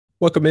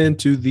Welcome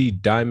into the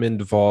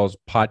Diamond Vols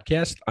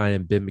Podcast. I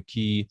am Ben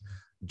McKee,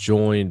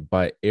 joined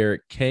by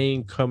Eric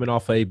Cain, coming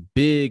off a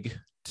big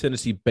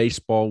Tennessee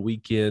baseball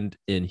weekend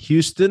in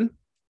Houston.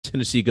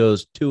 Tennessee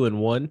goes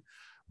 2-1,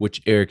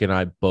 which Eric and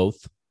I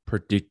both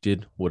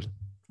predicted would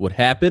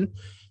happen.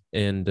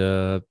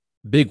 And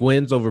big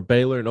wins over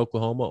Baylor and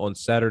Oklahoma on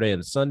Saturday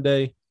and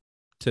Sunday.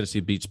 Tennessee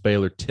beats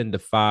Baylor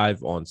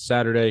 10-5 on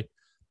Saturday.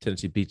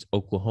 Tennessee beats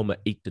Oklahoma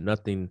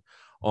 8-0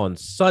 on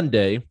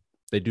Sunday.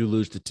 They do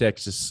lose to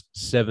Texas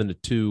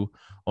 7-2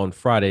 on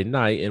Friday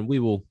night, and we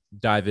will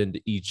dive into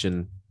each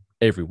and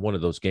every one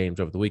of those games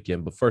over the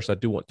weekend. But first, I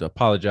do want to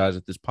apologize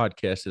that this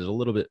podcast is a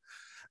little bit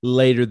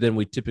later than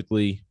we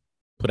typically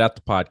put out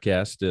the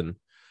podcast, and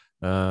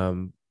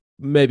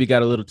maybe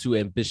got a little too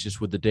ambitious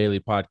with the daily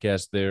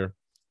podcast there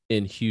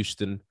in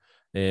Houston.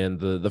 And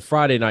the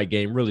Friday night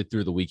game really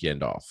threw the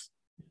weekend off.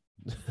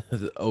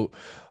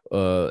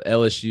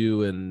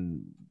 LSU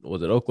and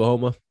was it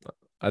Oklahoma?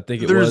 I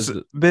think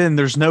Ben,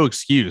 there's no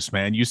excuse,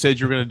 man. You said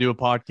you were going to do a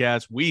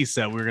podcast. We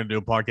said we were going to do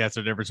a podcast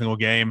at every single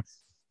game.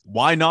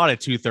 Why not at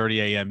 2:30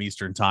 a.m.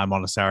 Eastern time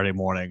on a Saturday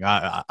morning?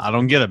 I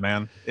don't get it,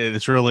 man.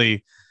 It's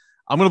really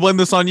 – I'm going to blame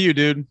this on you,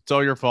 dude. It's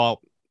all your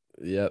fault.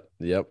 Yep.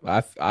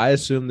 I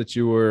assumed that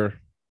you were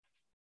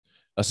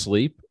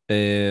asleep,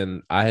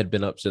 and I had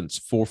been up since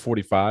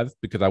 4:45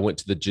 because I went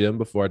to the gym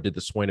before I did the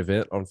Swain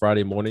event on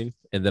Friday morning,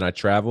 and then I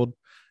traveled,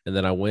 and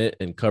then I went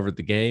and covered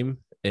the game,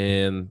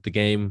 and the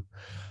game –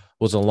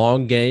 was a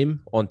long game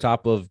on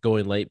top of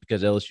going late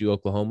because LSU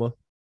Oklahoma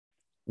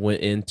went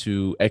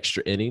into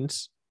extra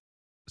innings.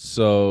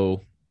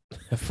 So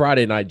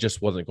Friday night just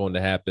wasn't going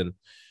to happen.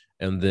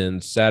 And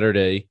then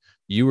Saturday,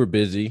 you were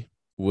busy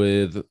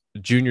with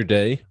junior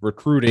day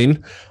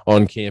recruiting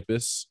on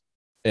campus,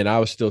 and I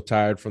was still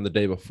tired from the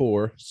day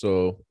before.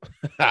 So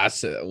I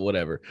said,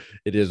 whatever,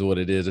 it is what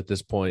it is at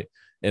this point.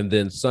 And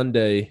then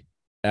Sunday,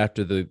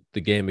 after the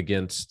game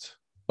against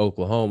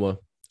Oklahoma,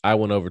 I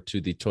went over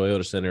to the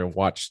Toyota Center and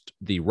watched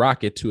the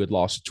Rockets, who had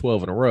lost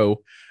 12 in a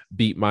row,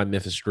 beat my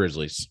Memphis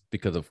Grizzlies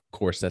because, of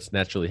course, that's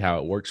naturally how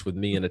it works with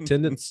me in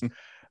attendance.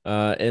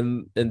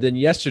 And then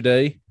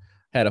yesterday,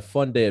 had a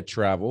fun day of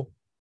travel.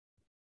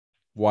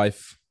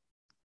 Wife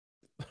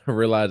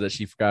realized that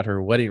she forgot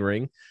her wedding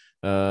ring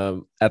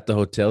at the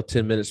hotel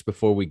 10 minutes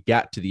before we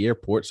got to the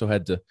airport, so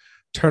had to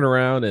turn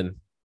around and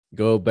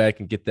go back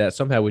and get that.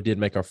 Somehow we did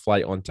make our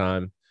flight on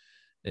time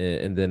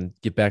and then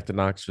get back to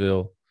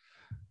Knoxville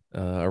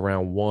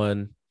around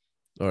 1,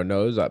 or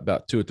no, it was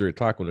about 2 or 3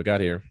 o'clock when we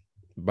got here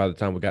by the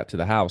time we got to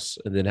the house,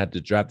 and then had to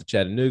drive to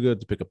Chattanooga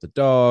to pick up the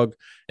dog.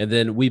 And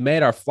then we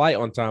made our flight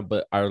on time,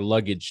 but our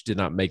luggage did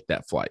not make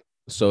that flight.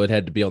 So it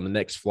had to be on the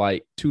next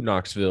flight to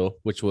Knoxville,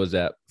 which was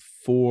at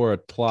 4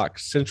 o'clock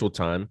Central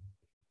Time.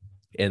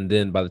 And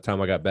then by the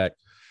time I got back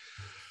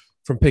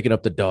from picking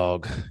up the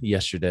dog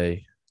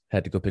yesterday,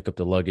 had to go pick up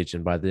the luggage.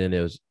 And by then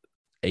it was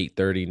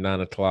 8:30, 9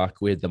 o'clock.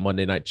 We had the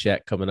Monday night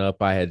chat coming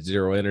up. I had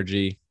zero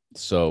energy.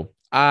 So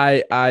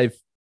I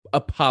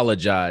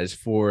apologize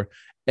for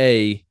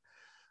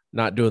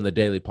not doing the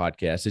daily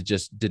podcast. It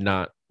just did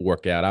not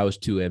work out. I was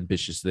too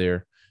ambitious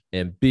there,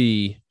 and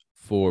B,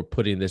 for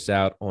putting this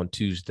out on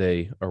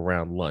Tuesday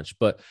around lunch.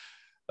 But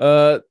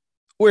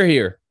we're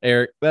here,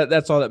 Eric.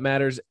 That's all that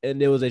matters,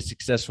 and it was a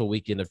successful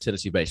weekend of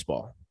Tennessee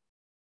baseball.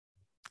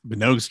 But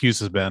no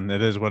excuses, Ben.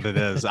 It is what it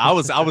is. I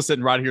was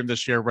sitting right here in this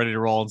chair ready to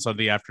roll on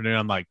Sunday afternoon.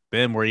 I'm like,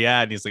 Ben, where you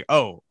at? And he's like,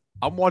 oh,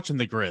 I'm watching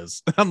the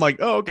Grizz. I'm like,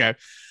 oh, okay.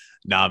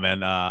 Nah,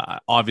 man.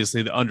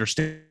 Obviously, the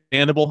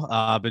understandable.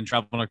 I've been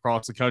traveling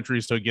across the country,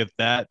 so get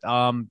that.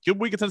 Good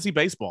week of Tennessee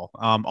baseball.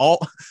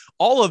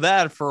 All of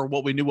that for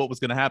what we knew what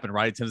was going to happen,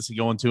 right? Tennessee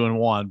going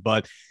 2-1,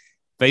 but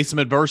faced some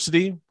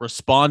adversity,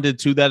 responded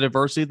to that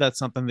adversity. That's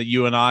something that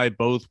you and I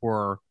both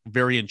were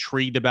very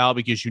intrigued about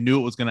because you knew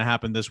it was going to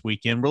happen this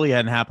weekend. Really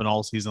hadn't happened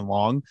all season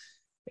long,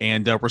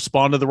 and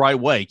responded the right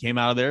way. Came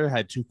out of there,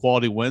 had 2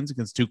 quality wins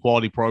against 2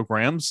 quality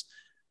programs.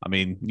 I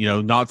mean,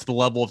 not to the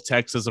level of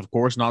Texas, of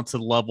course, not to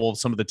the level of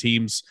some of the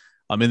teams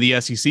in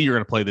the SEC you're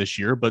going to play this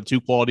year, but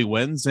 2 quality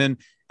wins and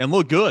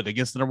look good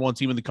against the number 1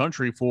 team in the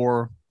country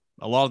for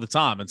a lot of the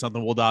time, and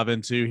something we'll dive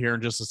into here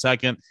in just a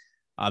second.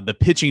 The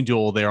pitching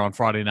duel there on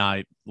Friday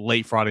night,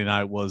 late Friday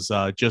night, was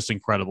just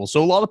incredible.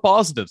 So a lot of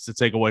positives to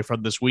take away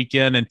from this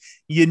weekend, and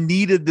you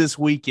needed this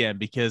weekend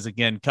because,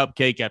 again,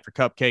 cupcake after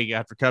cupcake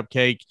after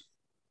cupcake.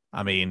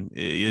 I mean,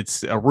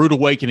 it's a rude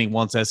awakening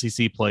once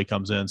SEC play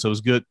comes in. So it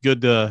was good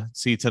to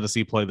see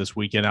Tennessee play this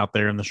weekend out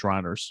there in the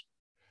Shriners.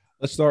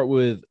 Let's start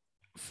with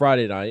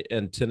Friday night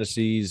and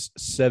Tennessee's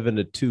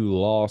 7-2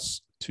 loss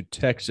to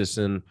Texas.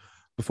 And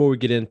before we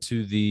get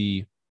into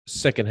the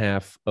second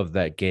half of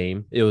that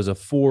game, it was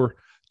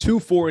two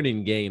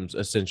 4-inning games,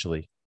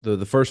 essentially.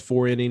 The first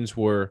 4 innings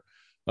were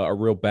a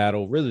real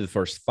battle. Really, the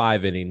first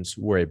 5 innings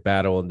were a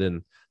battle, and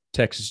then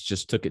Texas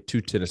just took it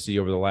to Tennessee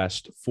over the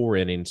last 4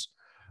 innings.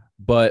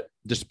 But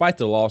despite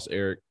the loss,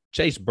 Eric,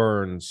 Chase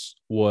Burns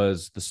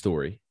was the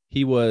story.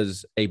 He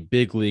was a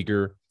big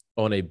leaguer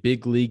on a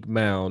big league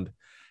mound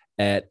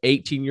at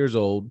 18 years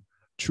old,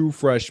 true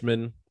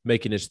freshman,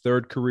 making his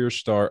third career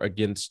start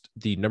against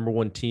the number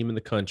one team in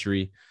the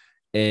country.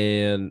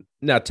 And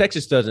now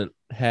Texas doesn't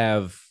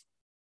have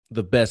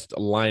the best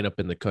lineup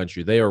in the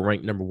country. They are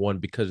ranked number one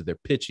because of their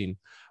pitching,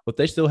 but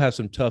they still have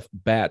some tough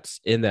bats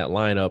in that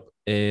lineup.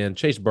 And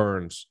Chase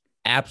Burns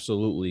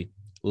absolutely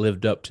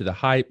lived up to the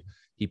hype.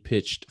 He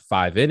pitched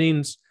 5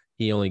 innings.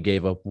 He only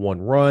gave up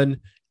 1 run,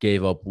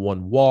 gave up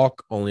 1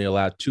 walk, only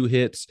allowed 2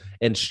 hits,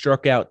 and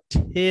struck out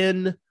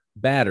 10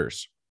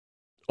 batters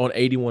on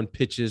 81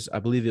 pitches. I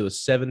believe it was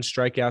 7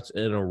 strikeouts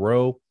in a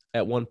row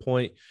at one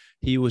point.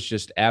 He was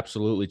just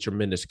absolutely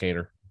tremendous,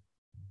 Cainer.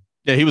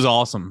 Yeah, he was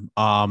awesome.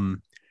 I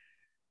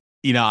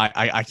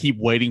keep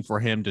waiting for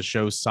him to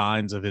show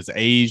signs of his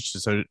age,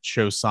 to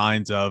show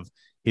signs of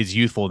his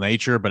youthful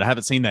nature, but I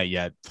haven't seen that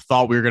yet.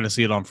 Thought we were going to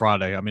see it on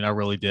Friday. I mean, I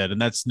really did.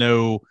 And that's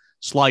no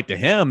slight to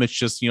him. It's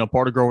just,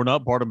 part of growing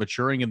up, part of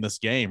maturing in this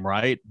game,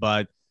 right?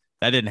 But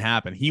that didn't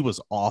happen. He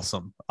was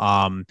awesome.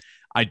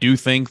 I do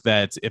think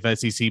that if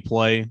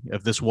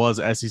this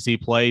was SEC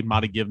play,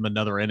 might have given him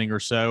another inning or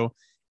so.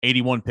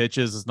 81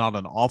 pitches is not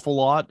an awful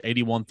lot.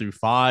 81 through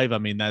 5. I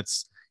mean,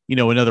 that's,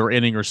 another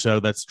inning or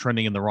so that's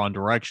trending in the wrong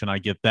direction. I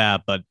get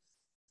that. But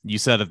you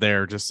said it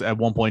there, just at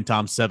one point in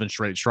time, 7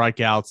 straight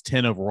strikeouts,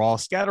 10 overall,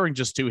 scattering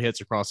just 2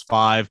 hits across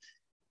 5.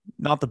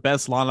 Not the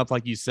best lineup,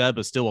 like you said,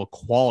 but still a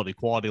quality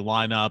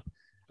lineup.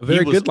 A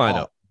very good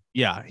lineup.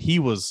 Yeah, he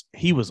was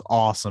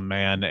awesome,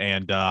 man.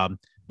 And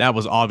that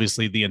was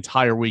obviously the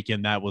entire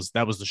weekend. That was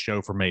the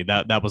show for me.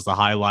 That was the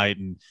highlight.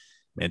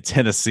 And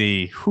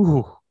Tennessee,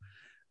 whew,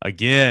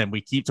 again,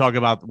 we keep talking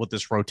about what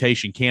this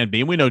rotation can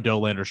be. And we know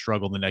Dollander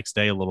struggled the next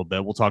day a little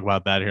bit. We'll talk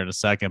about that here in a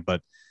second.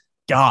 But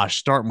gosh,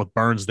 starting with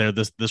Burns there,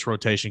 this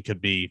rotation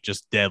could be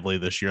just deadly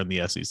this year in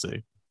the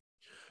SEC.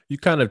 You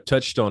kind of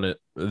touched on it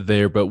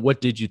there, but what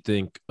did you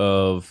think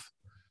of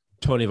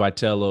Tony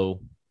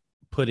Vitello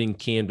putting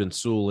Camden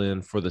Sewell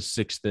in for the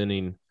 6th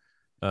inning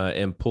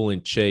and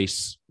pulling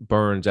Chase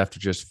Burns after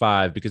just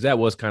 5? Because that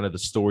was kind of the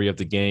story of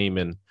the game,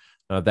 and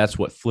that's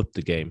what flipped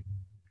the game.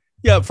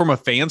 Yeah, from a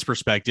fan's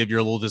perspective, you're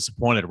a little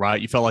disappointed, right?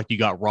 You felt like you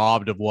got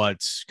robbed of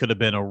what could have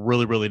been a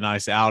really, really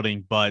nice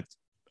outing, but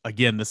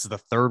again, this is the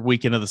 3rd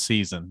weekend of the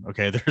season.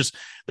 Okay,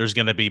 there's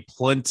going to be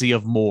plenty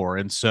of more,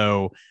 and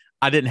so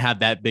I didn't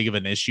have that big of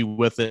an issue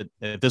with it.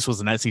 If this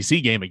was an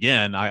SEC game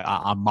again,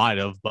 I might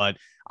have, but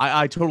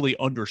I totally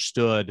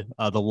understood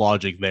the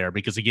logic there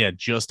because, again,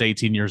 just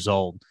 18 years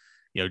old,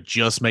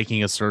 just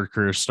making a third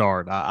career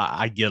start.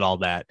 I get all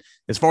that.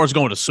 As far as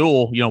going to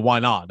Sewell, why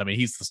not? I mean,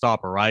 he's the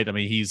stopper, right? I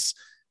mean, he's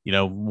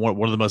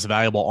one of the most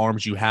valuable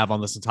arms you have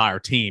on this entire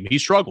team. He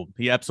struggled.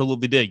 He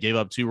absolutely did. Gave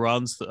up 3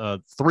 runs,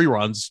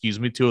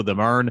 2 of them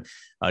earned.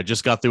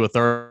 Just got through a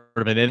third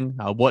of an inning.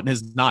 Wasn't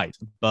his night,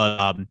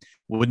 but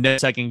would never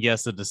second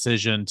guess the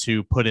decision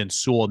to put in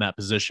Sewell in that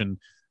position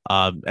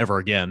ever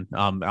again.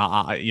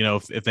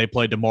 If they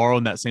played tomorrow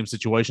in that same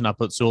situation, I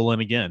put Sewell in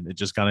again. It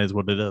just kind of is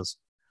what it is.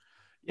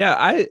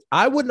 Yeah,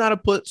 I would not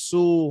have put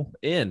Sewell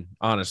in,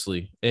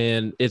 honestly,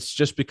 and it's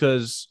just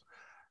because.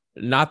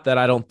 Not that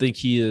I don't think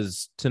he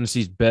is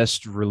Tennessee's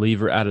best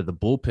reliever out of the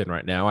bullpen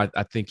right now.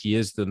 I think he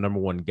is the number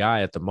 1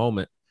 guy at the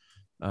moment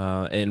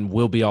and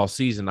will be all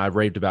season. I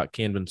raved about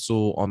Camden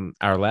Sewell on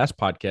our last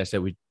podcast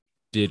that we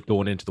did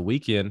going into the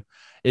weekend.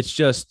 It's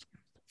just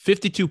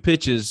 52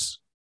 pitches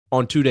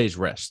on 2 days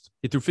rest.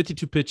 He threw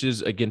 52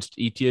 pitches against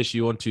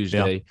ETSU on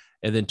Tuesday,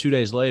 and then 2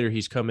 days later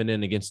he's coming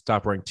in against the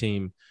top-ranked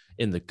team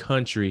in the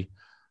country.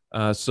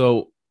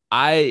 So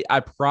I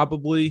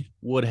probably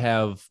would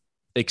have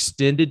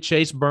extended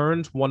Chase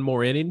Burns 1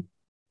 more inning,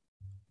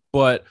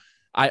 but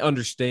I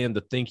understand the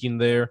thinking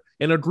there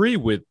and agree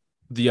with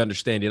the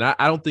understanding. I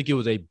don't think it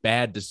was a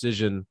bad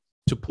decision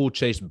to pull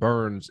Chase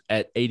Burns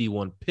at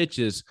 81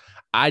 pitches.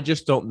 I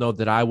just don't know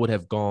that I would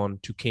have gone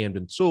to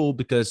Camden Sewell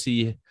because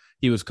he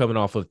was coming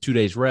off of 2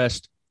 days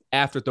rest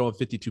after throwing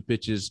 52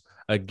 pitches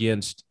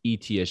against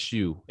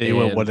ETSU. He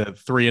went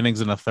 3 innings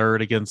and a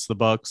third against the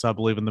Bucks, I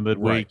believe, in the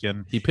midweek. Right.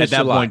 And he pitched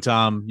at that point in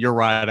time, you're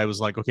right. I was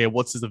like, okay,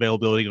 what's his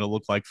availability going to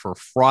look like for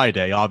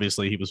Friday?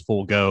 Obviously, he was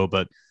full go,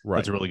 but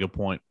That's a really good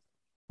point.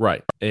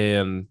 Right.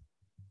 And,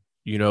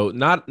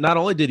 not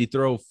only did he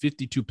throw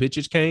 52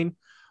 pitches, Cain,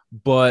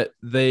 but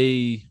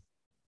they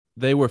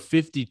were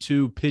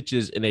 52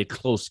 pitches in a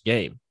close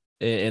game.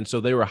 And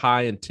so they were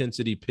high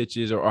intensity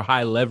pitches or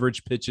high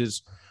leverage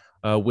pitches.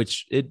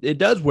 Which it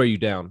does wear you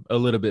down a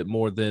little bit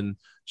more than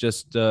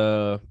just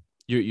your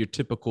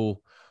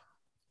typical,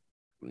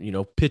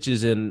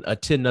 pitches in a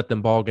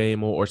 10-0 ball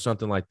game or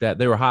something like that.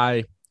 They were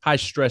high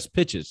stress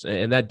pitches,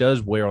 and that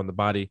does wear on the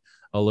body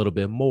a little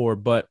bit more.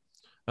 But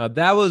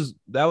that was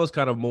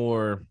kind of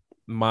more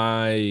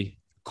my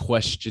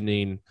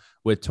questioning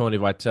with Tony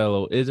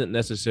Vitello. Isn't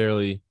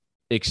necessarily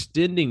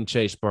extending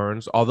Chase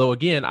Burns, although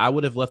again I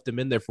would have left him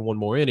in there for 1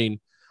 more inning.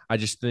 I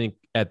just think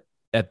at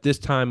this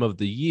time of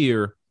the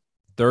year.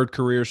 3rd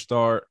career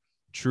start,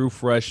 true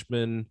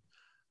freshman.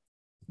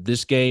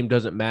 This game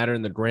doesn't matter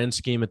in the grand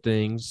scheme of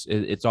things.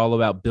 It's all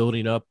about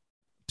building up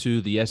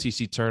to the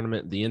SEC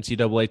tournament, the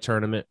NCAA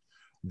tournament.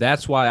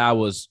 That's why I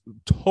was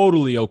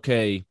totally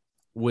okay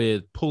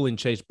with pulling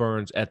Chase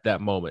Burns at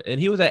that moment. And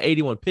he was at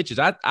 81 pitches.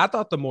 I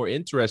thought the more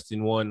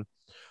interesting one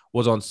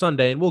was on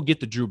Sunday, and we'll get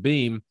to Drew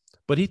Beam,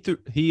 but he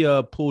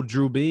pulled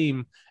Drew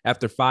Beam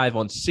after 5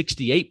 on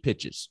 68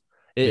 pitches.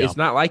 It's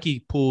not like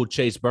he pulled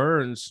Chase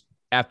Burns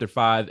after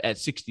 5 at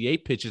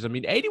 68 pitches. I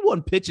mean,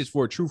 81 pitches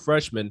for a true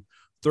freshman,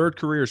 third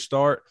career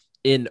start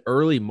in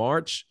early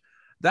March.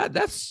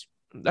 That's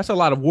a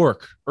lot of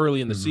work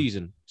early in the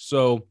season.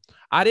 So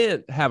I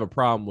didn't have a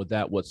problem with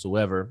that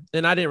whatsoever.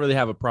 And I didn't really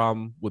have a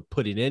problem with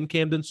putting in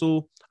Camden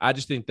Sewell. I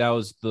just think that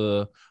was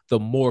the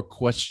more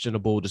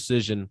questionable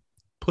decision,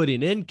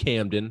 putting in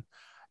Camden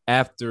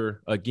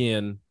after,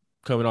 again,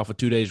 coming off a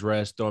 2 days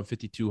rest, throwing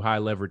 52 high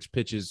leverage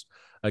pitches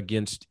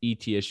against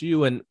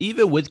ETSU. And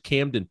even with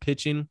Camden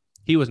pitching,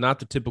 he was not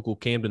the typical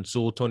Camden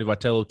Sewell. Tony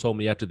Vitello told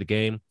me after the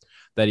game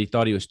that he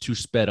thought he was too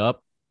sped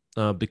up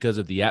because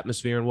of the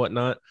atmosphere and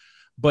whatnot.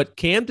 But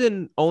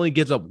Camden only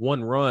gives up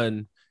 1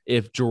 run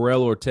if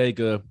Jorel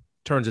Ortega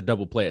turns a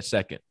double play at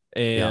second.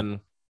 And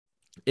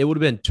it would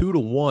have been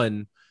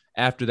 2-1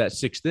 after that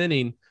 6th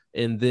inning.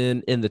 And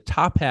then in the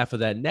top half of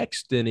that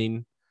next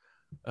inning,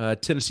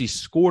 Tennessee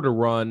scored a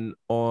run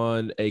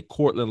on a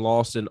Cortland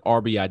Lawson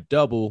RBI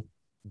double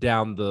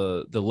down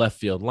the left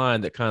field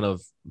line that kind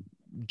of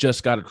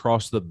just got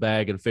across the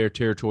bag in fair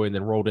territory and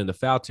then rolled into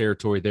foul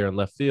territory there in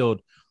left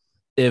field.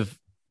 If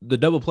the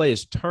double play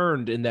is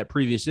turned in that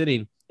previous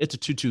inning, it's a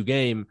 2-2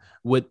 game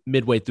with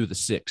midway through the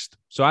 6th.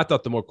 So I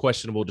thought the more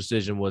questionable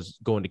decision was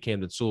going to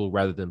Camden Sewell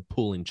rather than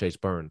pulling Chase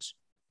Burns.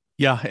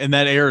 Yeah, and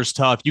that error is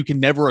tough. You can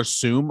never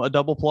assume a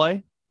double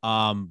play,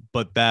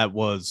 but that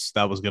was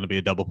going to be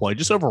a double play.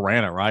 Just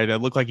overran it, right? It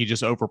looked like he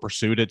just over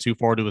pursued it too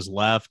far to his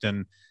left,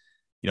 and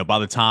by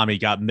the time he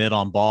got mid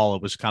on ball,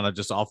 it was kind of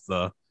just off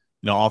the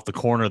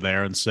corner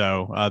there, and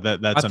so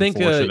that's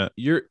unfortunate.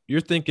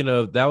 You're thinking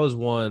of that was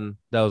one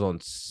that was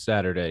on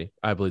Saturday,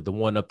 I believe, the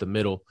one up the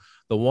middle.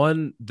 The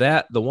one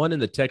in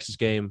the Texas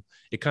game,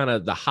 it kind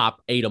of the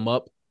hop ate him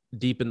up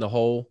deep in the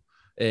hole,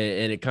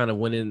 and it kind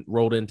of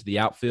rolled into the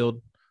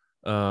outfield.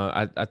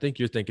 I think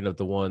you're thinking of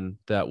the one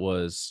that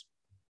was,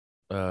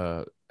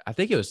 I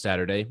think it was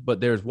Saturday,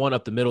 but there's one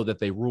up the middle that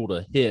they ruled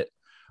a hit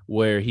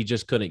where he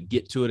just couldn't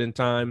get to it in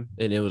time,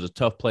 and it was a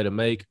tough play to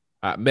make.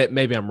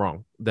 Maybe I'm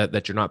wrong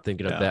that you're not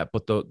thinking of that,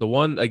 but the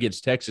one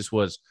against Texas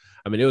was,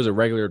 I mean, it was a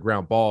regular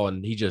ground ball,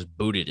 and he just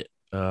booted it.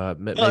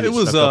 Maybe it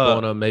was up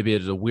on him. Maybe it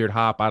was a weird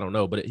hop. I don't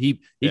know, but he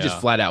just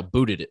flat out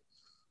booted it.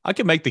 I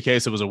can make the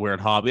case it was a weird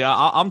hop. Yeah,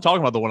 I'm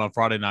talking about the one on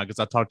Friday night because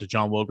I talked to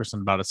John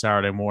Wilkerson about it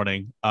Saturday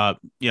morning.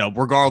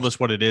 Regardless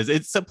what it is,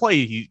 it's a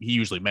play he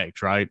usually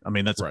makes, right? I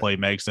mean, that's a play he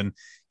makes, and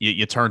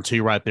you turn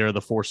 2 right there, the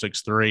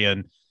 4.63,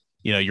 and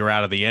you're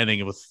out of the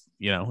inning with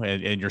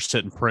and you're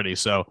sitting pretty.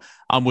 So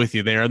I'm with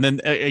you there. And then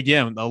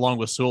again, along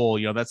with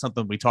Sewell, that's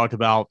something we talked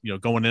about.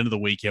 Going into the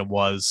weekend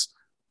was,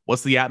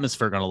 what's the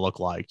atmosphere going to look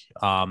like?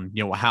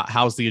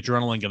 How's the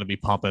adrenaline going to be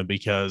pumping?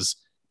 Because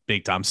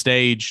big time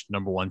stage,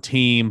 number 1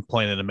 team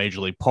playing in a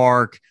major league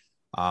park,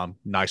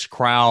 nice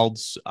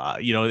crowds,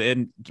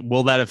 and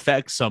will that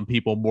affect some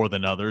people more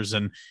than others?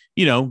 And,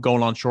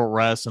 going on short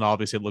rest, and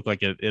obviously it looked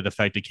like it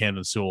affected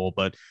Camden Sewell,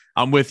 but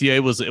I'm with you. It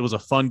was a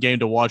fun game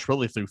to watch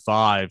really through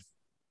 5.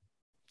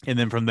 And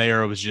then from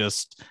there, it was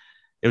just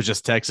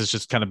Texas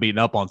just kind of beating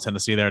up on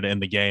Tennessee there to end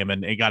the game,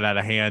 and it got out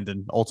of hand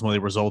and ultimately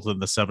resulted in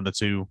the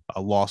 7-2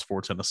 loss for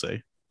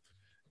Tennessee.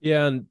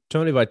 Yeah, and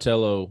Tony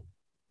Vitello,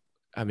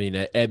 I mean,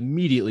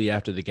 immediately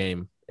after the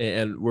game,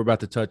 and we're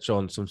about to touch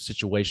on some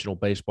situational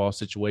baseball,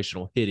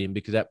 situational hitting,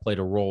 because that played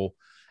a role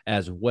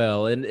as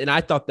well. And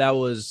I thought that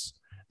was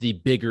the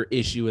bigger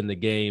issue in the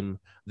game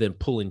than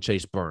pulling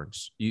Chase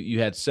Burns. You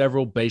had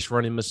several base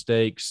running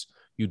mistakes.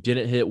 You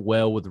didn't hit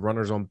well with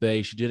runners on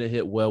base. You didn't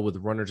hit well with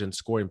runners in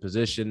scoring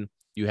position.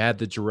 You had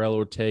the Jorel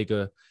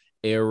Ortega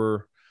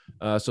error.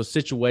 So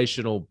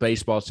situational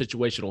baseball,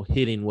 situational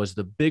hitting was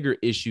the bigger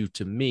issue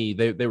to me.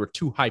 They were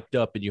too hyped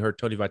up, and you heard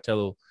Tony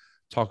Vitello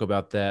talk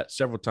about that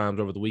several times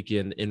over the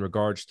weekend in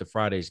regards to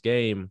Friday's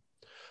game.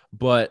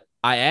 But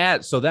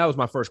so that was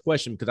my first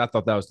question, because I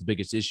thought that was the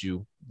biggest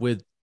issue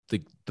with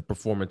the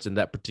performance in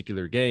that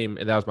particular game.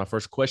 And that was my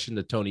first question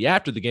to Tony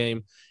after the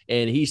game.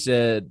 And he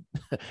said,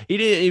 he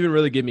didn't even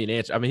really give me an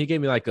answer. I mean, he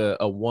gave me like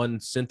a one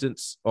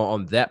sentence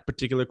on that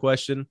particular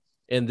question.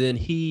 And then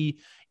he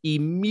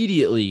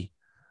immediately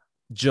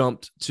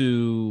jumped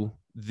to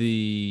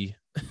the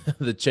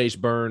Chase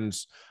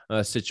Burns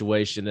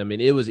situation. I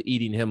mean, it was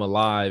eating him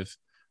alive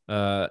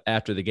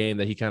after the game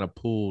that he kind of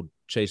pulled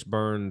Chase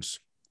Burns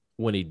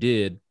when he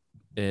did.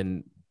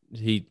 And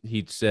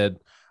he said,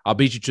 I'll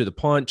beat you to the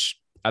punch.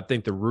 I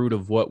think the root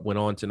of what went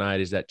on tonight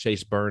is that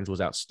Chase Burns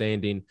was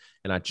outstanding,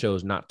 and I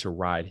chose not to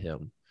ride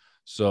him.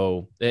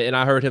 So, and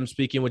I heard him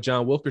speaking with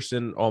John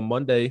Wilkerson on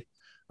Monday,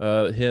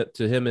 to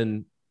him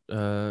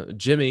and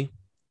Jimmy,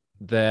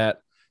 that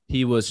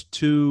he was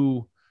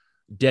too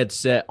dead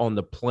set on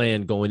the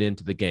plan going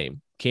into the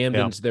game.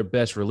 Camden's their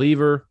best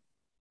reliever.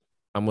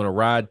 I'm going to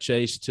ride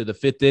Chase to the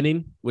 5th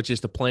inning, which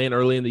is the plan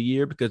early in the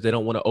year, because they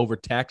don't want to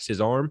overtax his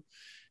arm.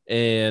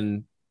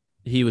 And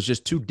he was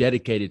just too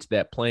dedicated to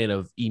that plan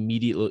of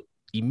immediately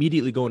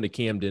immediately going to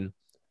Camden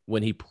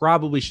when he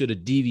probably should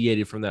have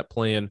deviated from that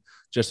plan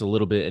just a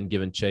little bit and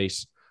given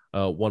Chase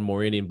one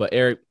more inning. But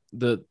Eric,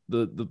 the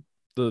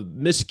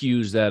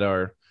miscues that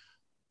are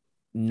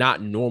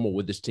not normal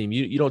with this team,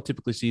 you don't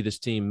typically see this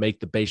team make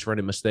the base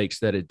running mistakes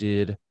that it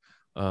did.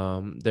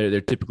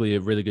 They're typically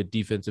a really good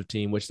defensive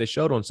team, which they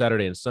showed on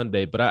Saturday and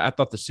Sunday. But I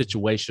thought the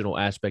situational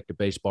aspect of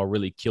baseball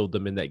really killed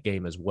them in that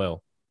game as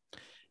well.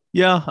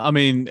 Yeah, I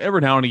mean,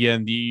 every now and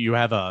again, you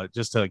have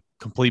just a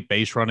complete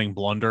base running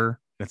blunder.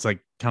 It's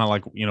like kind of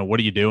like, what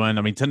are you doing?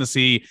 I mean,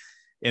 Tennessee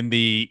in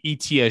the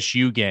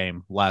ETSU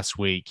game last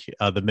week,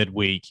 the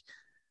midweek,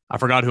 I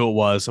forgot who it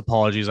was.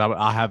 Apologies,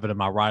 I have it in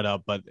my write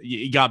up, but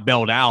he got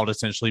bailed out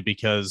essentially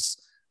because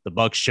the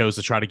Bucks chose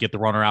to try to get the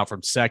runner out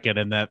from second,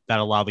 and that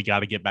allowed the guy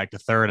to get back to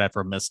third after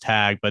a missed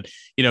tag. But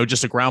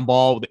just a ground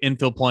ball, the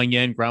infield playing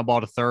in, ground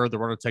ball to third, the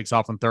runner takes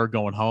off on third,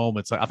 going home.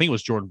 It's like, I think it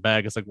was Jordan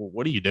Begg. It's like, well,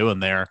 what are you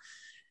doing there?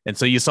 And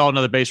so you saw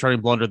another base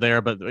running blunder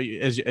there. But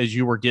as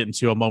you were getting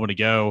to a moment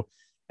ago,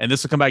 and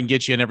this will come back and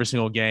get you in every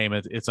single game.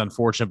 It's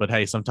unfortunate, but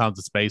hey, sometimes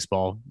it's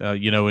baseball.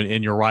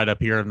 In your write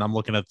up here, and I'm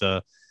looking at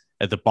the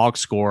box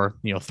score.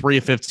 3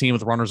 of 15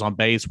 with runners on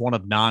base, 1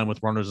 of 9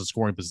 with runners in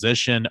scoring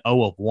position,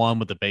 0 of 1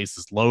 with the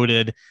bases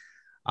loaded.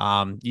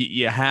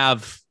 You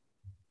have.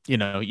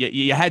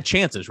 You had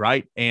chances,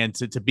 right? And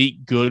to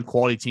beat good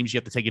quality teams, you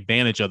have to take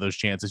advantage of those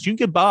chances. You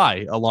can get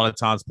by a lot of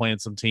times playing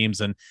some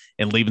teams and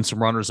leaving some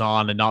runners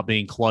on and not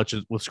being clutch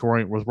with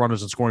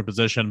runners in scoring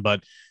position,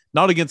 but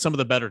not against some of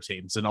the better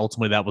teams. And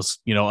ultimately that was,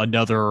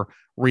 another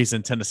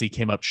reason Tennessee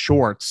came up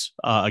short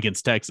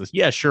against Texas.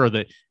 Yeah, sure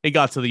that it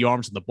got to the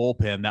arms in the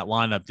bullpen, that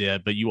lineup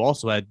did, but you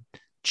also had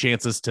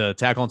chances to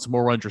tack on some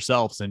more runs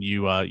yourselves, and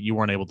you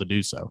weren't able to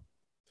do so.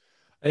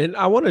 And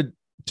I want to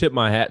tip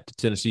my hat to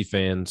Tennessee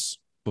fans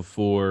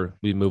before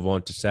we move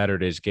on to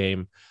Saturday's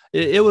game.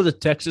 It was a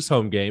Texas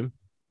home game,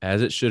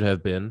 as it should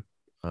have been.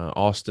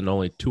 Austin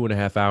only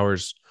 2.5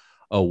 hours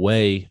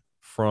away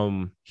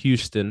from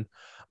Houston,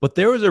 but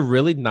there was a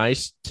really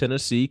nice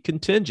Tennessee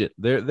contingent.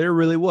 There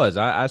really was.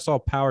 I saw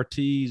Power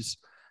Tees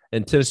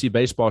and Tennessee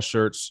baseball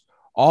shirts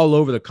all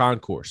over the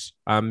concourse.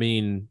 I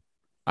mean,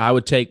 I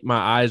would take my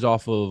eyes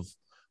off of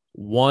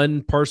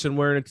one person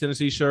wearing a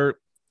Tennessee shirt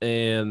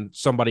and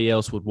somebody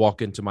else would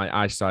walk into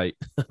my eyesight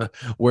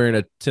wearing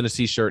a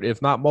Tennessee shirt,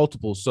 if not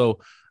multiple. So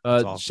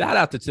awesome. Shout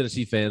out to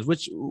Tennessee fans,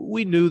 which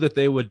we knew that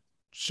they would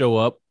show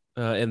up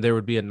and there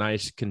would be a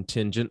nice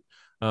contingent.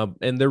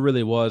 And there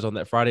really was on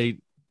that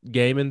Friday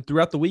game and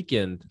throughout the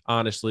weekend,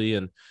 honestly.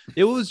 And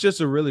it was just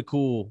a really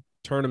cool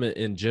tournament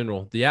in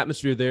general. The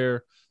atmosphere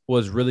there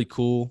was really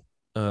cool.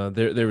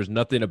 There was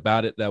nothing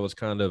about it that was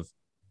kind of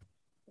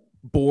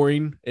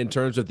boring in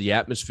terms of the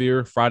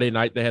atmosphere. Friday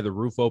night they had the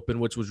roof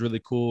open, which was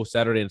really cool.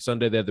 Saturday and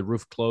Sunday they had the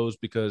roof closed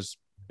because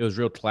it was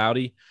real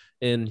cloudy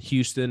in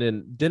Houston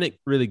and didn't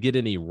really get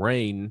any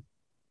rain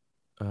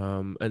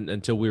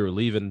until we were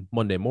leaving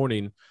Monday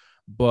morning.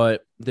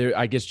 But there,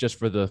 I guess just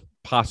for the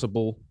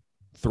possible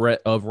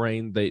threat of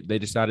rain, they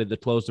decided to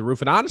close the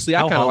roof. And honestly,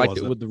 I kind of liked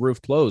it with the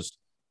roof closed.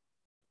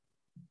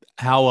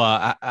 How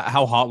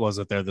hot was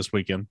it there this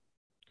weekend?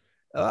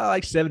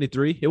 Like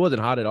 73. It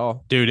wasn't hot at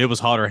all. Dude, it was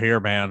hotter here,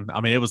 man. I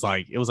mean, it was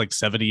like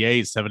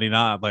 78,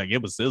 79. Like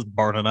it was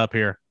burning up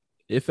here.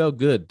 It felt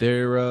good.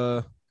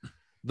 The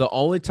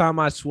only time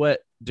I sweat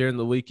during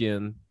the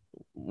weekend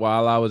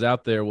while I was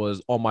out there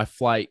was on my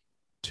flight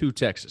to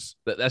Texas.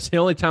 That's the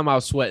only time I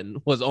was sweating,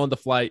 was on the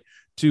flight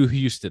to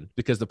Houston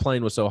because the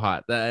plane was so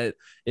hot.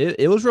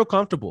 It was real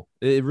comfortable.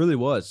 It really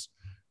was.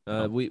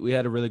 We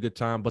had a really good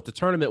time, but the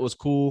tournament was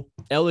cool.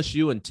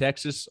 LSU and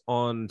Texas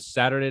on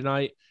Saturday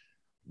night.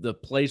 The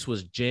place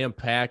was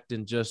jam-packed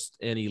and just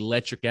an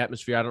electric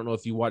atmosphere. I don't know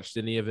if you watched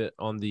any of it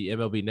on the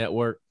MLB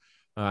Network.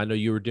 I know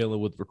you were dealing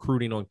with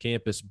recruiting on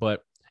campus,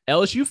 but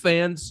LSU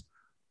fans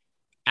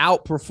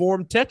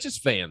outperformed Texas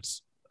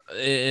fans.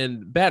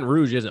 And Baton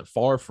Rouge isn't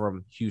far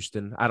from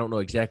Houston. I don't know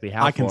exactly how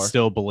far. I can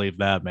still believe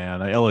that,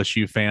 man.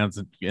 LSU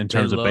fans in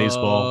terms of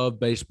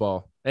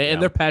baseball. And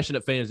they're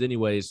passionate fans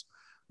anyways,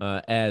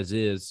 as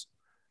is.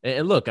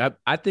 And look,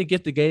 I think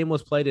if the game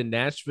was played in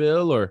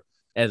Nashville or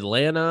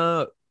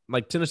Atlanta,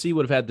 like Tennessee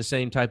would have had the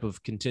same type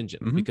of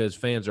contingent because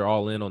fans are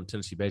all in on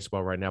Tennessee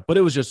baseball right now. But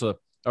it was just a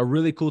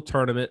really cool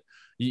tournament.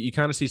 You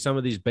kind of see some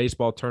of these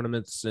baseball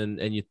tournaments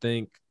and you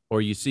think, or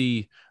you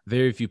see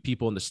very few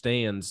people in the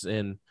stands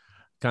and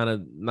kind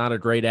of not a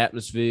great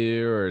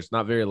atmosphere or it's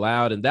not very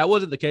loud. And that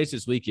wasn't the case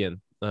this weekend.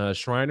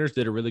 Shriners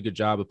did a really good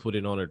job of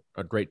putting on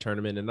a great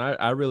tournament. And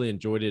I really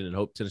enjoyed it and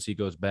hope Tennessee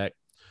goes back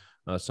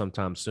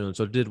sometime soon.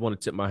 So I did want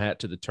to tip my hat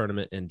to the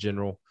tournament in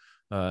general.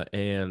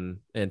 And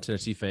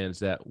Tennessee fans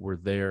that were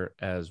there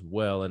as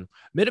well. And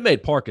Minute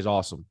Maid Park is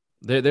awesome.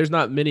 There's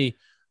not many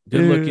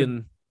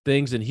good-looking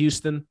things in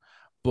Houston,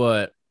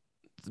 but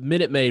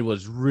Minute Maid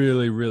was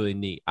really, really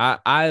neat.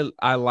 I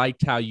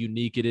liked how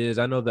unique it is.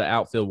 I know the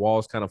outfield wall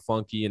is kind of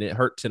funky, and it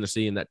hurt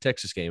Tennessee in that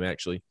Texas game,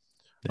 actually,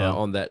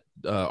 on that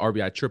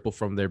RBI triple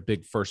from their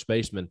big first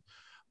baseman.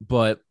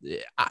 But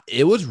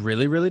it was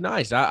really, really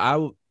nice.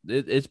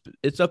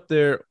 It's up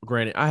there.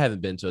 Granted, I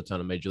haven't been to a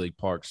ton of Major League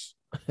parks.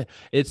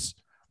 It's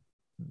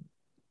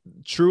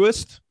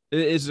Truist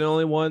is the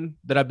only one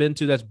that I've been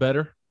to that's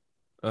better.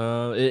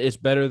 It's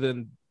better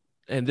than,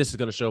 and this is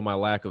going to show my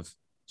lack of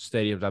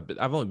stadiums.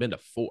 I've only been to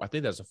 4. I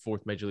think that's the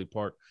 4th Major League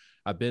Park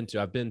I've been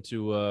to. I've been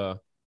to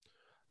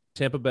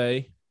Tampa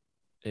Bay,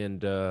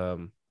 and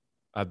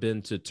I've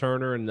been to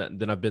Turner, and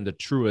then I've been to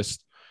Truist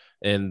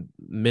and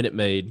Minute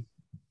Maid.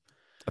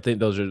 I think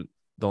those are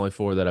the only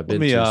 4 that I've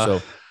been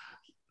to.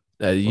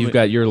 So you've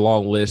got your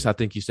long list. I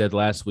think you said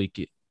last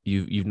week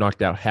you've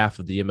knocked out half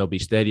of the MLB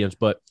stadiums,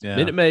 but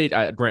Minute Maid,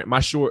 Grant,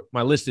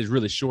 my list is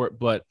really short,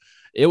 but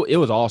it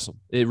was awesome.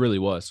 It really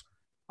was.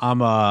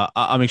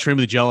 I'm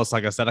extremely jealous.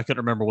 Like I said, I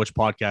couldn't remember which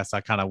podcast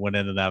I kind of went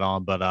into that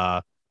on,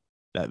 but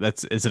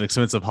it's an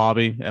expensive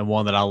hobby and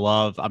one that I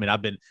love. I mean,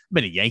 I've been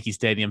to Yankee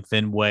Stadium,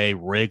 Fenway,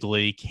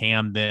 Wrigley,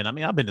 Camden. I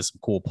mean, I've been to some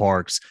cool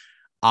parks.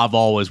 I've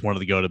always wanted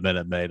to go to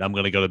Minute Maid. I'm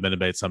going to go to Minute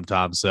Maid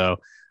sometime. So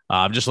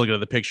I'm just looking at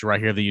the picture right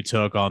here that you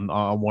took on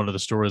one of the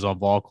stories on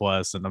Vols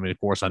Quest. And I mean, of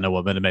course, I know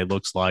what Minute Maid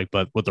looks like,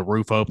 but with the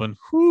roof open,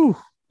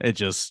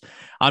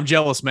 I'm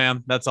jealous,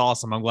 man. That's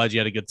awesome. I'm glad you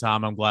had a good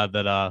time. I'm glad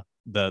that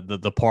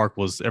the park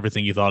was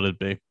everything you thought it'd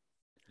be.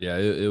 Yeah,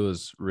 it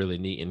was really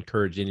neat.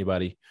 Encourage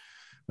anybody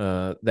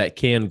that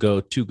can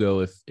go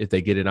if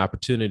they get an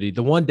opportunity.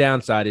 The one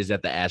downside is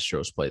that the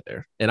Astros play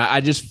there, and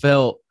I just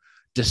felt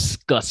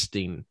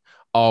disgusting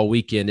all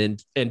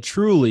weekend. And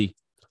truly,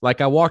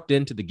 like, I walked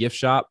into the gift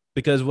shop,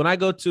 because when I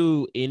go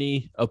to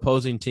any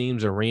opposing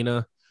team's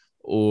arena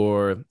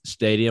or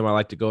stadium, I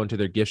like to go into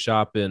their gift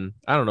shop and,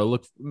 I don't know,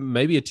 look,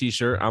 maybe a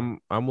t-shirt. I'm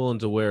willing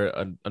to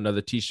wear another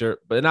t-shirt.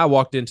 But then I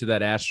walked into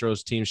that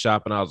Astros team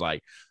shop and I was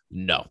like,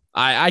 no,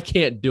 I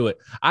can't do it.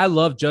 I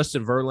love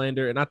Justin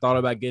Verlander, and I thought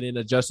about getting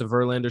a Justin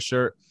Verlander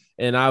shirt,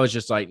 and I was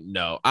just like,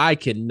 no, I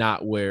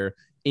cannot wear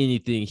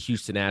anything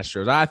Houston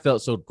Astros. I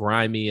felt so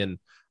grimy, and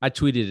I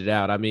tweeted it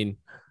out. I mean,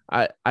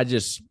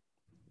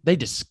 they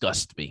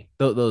disgust me.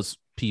 Those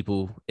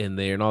people in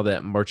there and all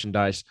that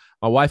merchandise.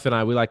 My wife and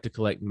I, we like to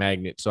collect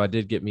magnets, so I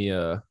did get me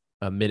a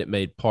Minute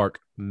Maid Park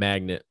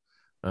magnet.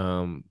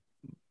 So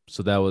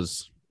that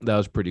was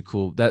pretty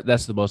cool.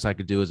 That's the most I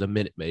could do is a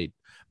Minute Maid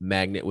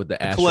magnet with the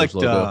Astros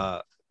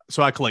logo.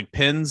 So I collect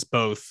pins,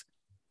 both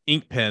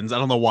ink pens. I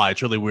don't know why.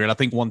 It's really weird. I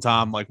think one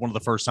time, like one of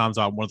the first times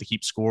I wanted to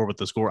keep score with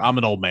the score. I'm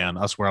an old man.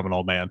 I swear I'm an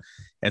old man.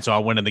 And so I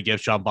went in the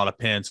gift shop and bought a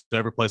pen. So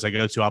every place I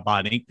go to, I buy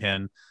an ink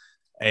pen.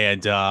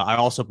 And I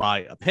also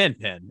buy a pen,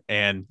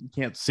 and you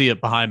can't see it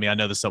behind me. I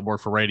know this doesn't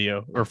work for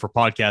radio or for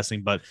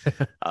podcasting, but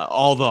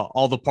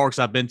all the parks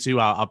I've been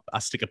to, I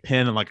stick a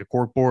pen in like a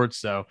cork board.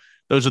 So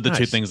those are the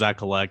two things I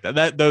collect.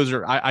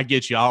 I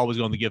get you. I always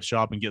go in the gift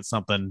shop and get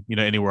something,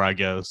 anywhere I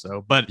go.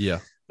 So, but yeah,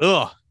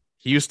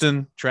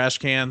 Houston trash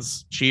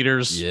cans,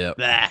 cheaters. Yeah,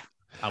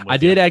 I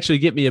did actually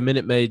get me a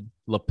Minute Maid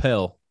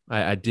lapel.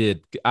 I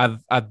did.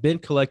 I've been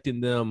collecting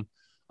them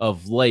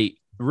of late.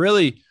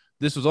 Really.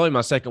 This was only my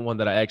second one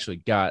that I actually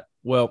got.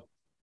 Well,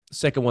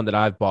 second one that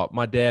I've bought.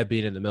 My dad,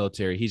 being in the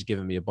military, he's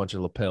given me a bunch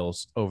of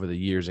lapels over the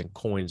years and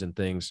coins and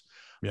things.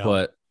 Yeah.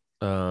 But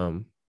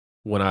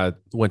when I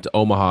went to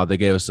Omaha, they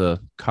gave us a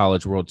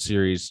College World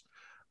Series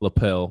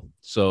lapel.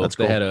 So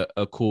they had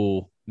a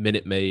cool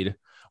Minute Maid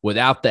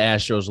without the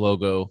Astros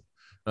logo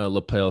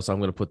lapel. So I'm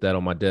going to put that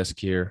on my desk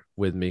here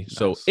with me. Nice.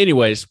 So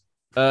anyways,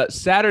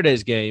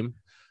 Saturday's game.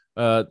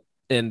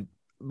 And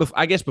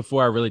I guess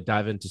before I really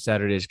dive into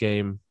Saturday's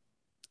game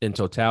in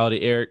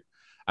totality, Eric,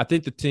 I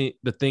think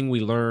the thing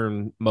we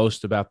learn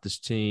most about this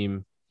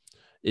team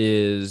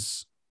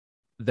is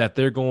that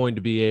they're going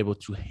to be able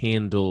to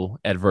handle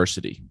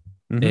adversity.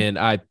 Mm-hmm. And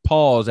I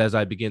pause as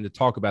I begin to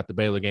talk about the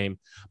Baylor game,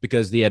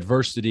 because the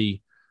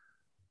adversity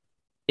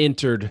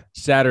entered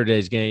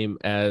Saturday's game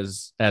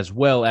as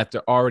well.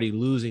 After already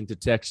losing to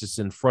Texas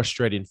in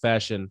frustrating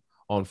fashion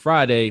on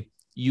Friday,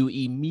 you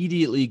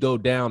immediately go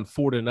down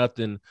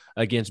 4-0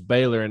 against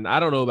Baylor. And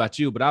I don't know about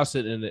you, but I was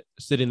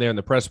sitting there in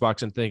the press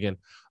box and thinking,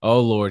 oh,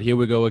 Lord, here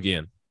we go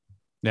again.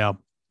 Yeah.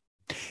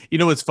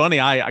 It's funny.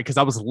 Because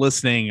I was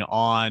listening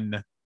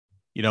on,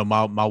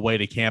 my way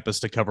to campus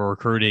to cover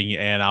recruiting,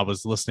 and I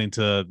was listening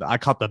I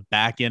caught the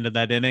back end of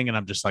that inning, and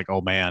I'm just like,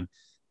 oh, man.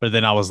 But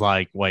then I was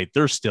like, wait,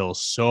 there's still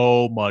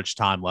so much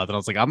time left. And I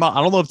was like, I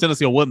don't know if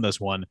Tennessee will win this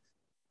one,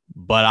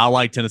 but I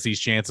like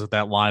Tennessee's chances with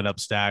that lineup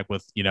stack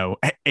with,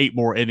 8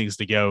 more innings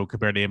to go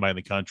compared to anybody in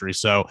the country.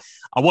 So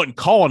I wasn't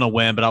calling a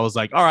win, but I was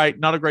like, all right,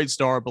 not a great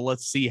start, but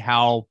let's see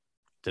how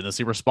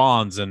Tennessee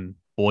responds. And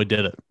boy,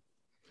 did it.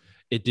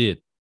 It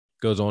did.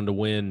 Goes on to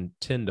win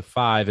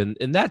 10-5.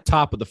 And that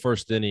top of the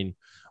first inning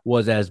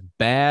was as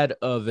bad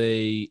of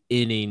a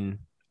inning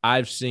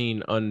I've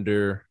seen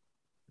under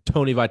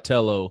Tony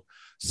Vitello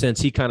since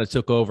he kind of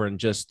took over and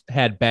just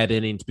had bad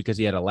innings because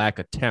he had a lack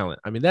of talent.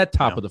 I mean, that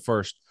top of the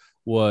first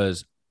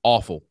was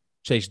awful.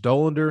 Chase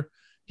Dolander,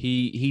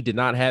 he did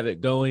not have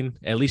it going.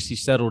 At least he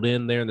settled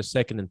in there in the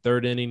second and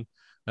third inning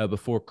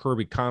before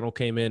Kirby Connell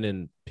came in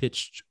and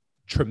pitched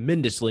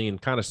tremendously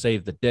and kind of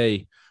saved the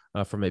day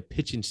from a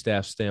pitching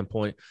staff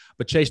standpoint.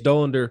 But Chase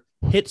Dolander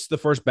hits the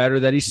first batter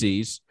that he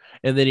sees,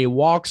 and then he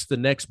walks the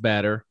next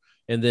batter,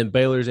 and then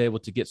Baylor's able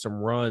to get some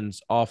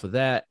runs off of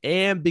that.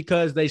 And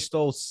because they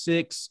stole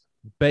 6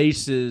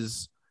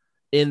 bases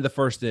in the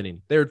first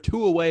inning. They're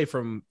 2 away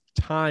from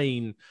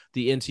tying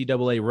the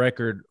NCAA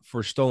record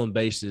for stolen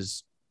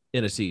bases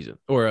in a season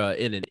or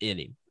in an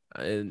inning.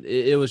 And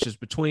it was just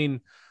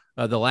between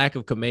the lack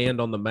of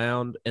command on the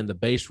mound and the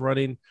base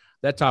running.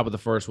 That top of the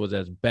first was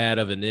as bad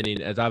of an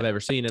inning as I've ever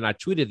seen. And I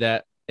tweeted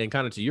that, and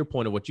kind of to your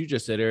point of what you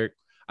just said, Eric,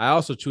 I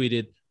also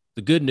tweeted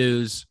the good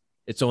news,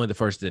 it's only the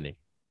first inning.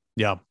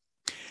 Yeah.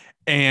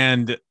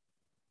 And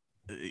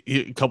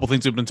a couple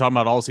things we've been talking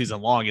about all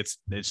season long.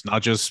 It's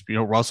not just,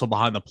 Russell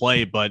behind the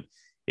plate, but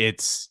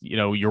it's,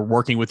 you're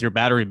working with your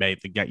battery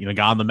mate, the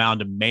guy on the mound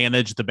to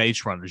manage the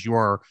base runners. You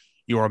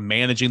are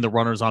managing the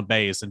runners on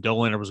base, and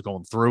Dollander was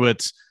going through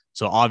it.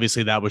 So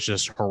obviously that was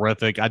just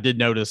horrific. I did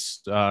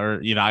notice,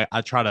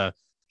 I try to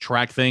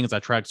track things. I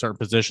track certain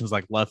positions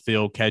like left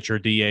field, catcher,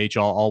 DH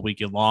all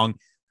weekend long.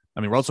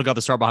 I mean, Russell got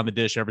the start behind the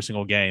dish every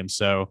single game.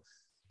 So,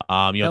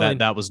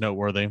 that was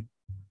noteworthy.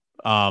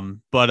 Good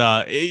on,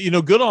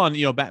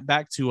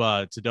 back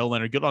to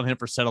Dollander, good on him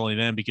for settling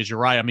in, because you're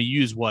right. I mean,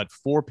 you used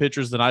 4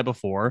 pitchers the night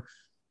before,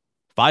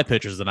 5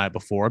 pitchers the night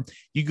before.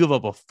 You give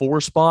up a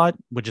 4 spot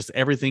with just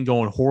everything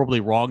going horribly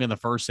wrong in the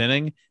first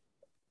inning.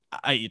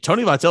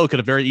 Tony Vitello could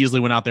have very easily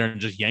went out there and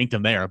just yanked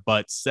him there,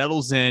 but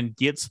settles in,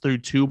 gets through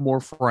 2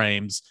 more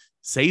frames,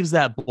 saves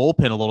that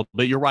bullpen a little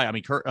bit. You're right. I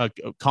mean,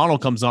 Connell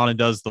comes on and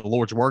does the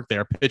Lord's work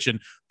there,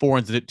 pitching 4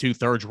 and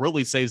 2/3,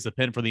 really saves the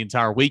pen for the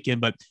entire weekend.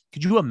 But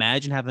could you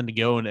imagine having to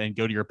go and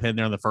go to your pen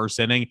there in the first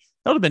inning?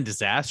 That would have been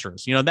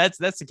disastrous. That's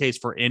the case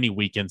for any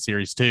weekend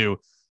series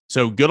too.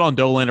 So good on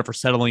Dollander for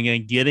settling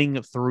in,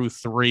 getting through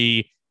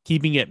 3,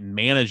 keeping it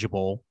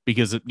manageable,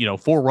 because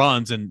 4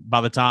 runs, and by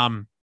the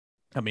time,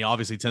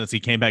 obviously Tennessee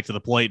came back to the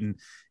plate and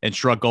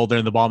struck gold there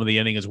in the bottom of the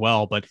inning as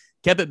well, but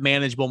kept it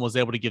manageable and was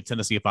able to give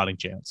Tennessee a fighting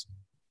chance.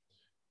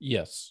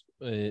 Yes,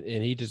 and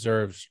he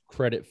deserves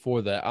credit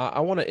for that. I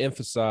want to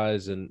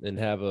emphasize and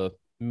have a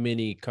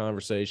mini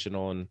conversation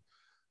on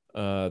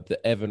the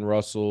Evan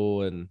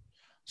Russell and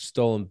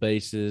stolen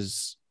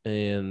bases,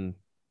 and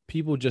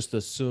people just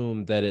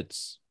assume that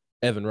it's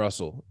Evan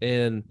Russell,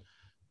 and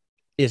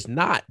it's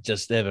not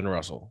just Evan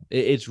Russell.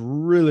 It's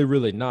really,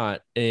 really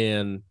not.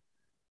 And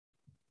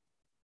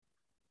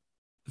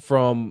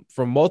from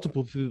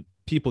multiple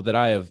people that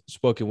I have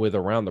spoken with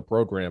around the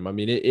program, I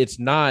mean, it's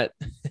not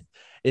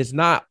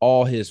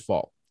all his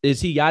fault. Is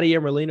he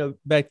Yadier Molina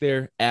back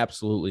there?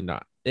 Absolutely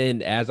not.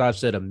 And as I've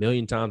said a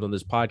million times on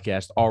this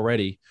podcast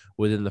already,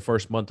 within the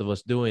first month of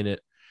us doing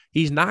it,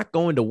 he's not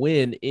going to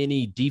win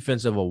any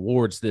defensive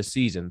awards this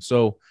season.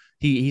 So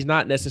he's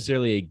not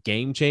necessarily a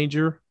game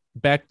changer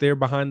back there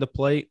behind the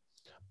plate.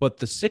 But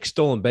the 6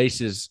 stolen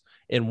bases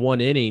in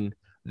 1 inning,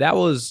 that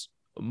was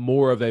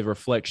more of a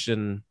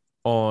reflection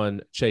on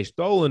Chase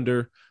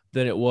Dollander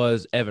than it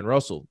was Evan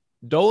Russell.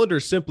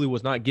 Dollander simply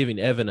was not giving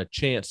Evan a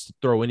chance to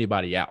throw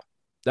anybody out.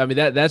 I mean,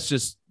 that's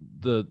just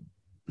what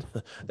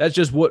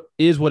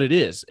it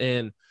is.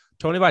 And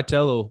Tony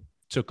Vitello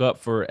took up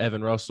for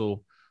Evan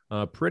Russell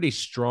pretty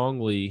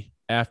strongly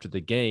after the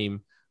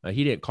game.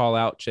 He didn't call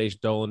out Chase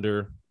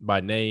Dollander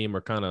by name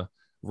or kind of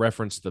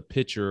reference the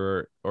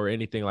pitcher or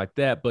anything like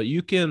that, but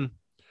you can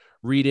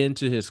read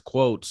into his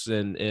quotes,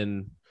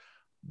 and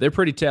they're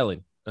pretty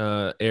telling,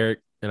 Eric.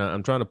 And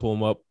I'm trying to pull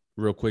him up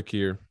real quick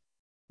here.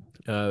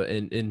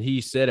 And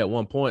he said at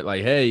one point,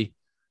 like, hey,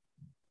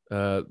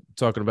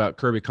 talking about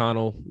Kirby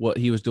Connell, what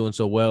he was doing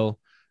so well.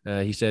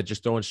 He said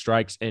just throwing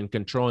strikes and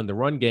controlling the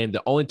run game.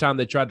 The only time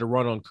they tried to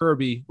run on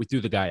Kirby, we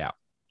threw the guy out.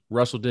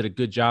 Russell did a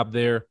good job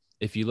there.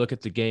 If you look at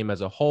the game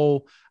as a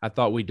whole, I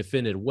thought we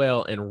defended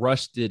well, and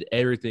Russ did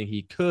everything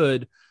he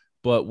could.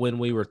 But when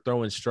we were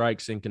throwing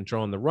strikes and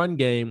controlling the run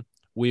game,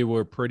 we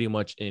were pretty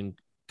much in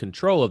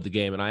control of the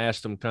game. And I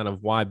asked him kind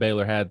of why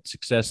Baylor had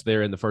success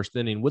there in the first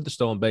inning with the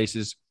stolen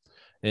bases.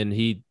 And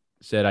he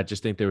said, I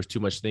just think there was too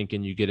much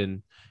thinking. You get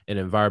in an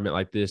environment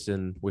like this,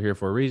 and we're here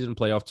for a reason,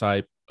 playoff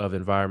type of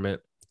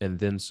environment, and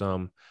then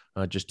some,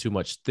 just too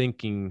much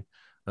thinking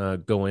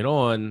going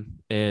on.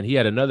 And he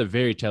had another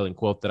very telling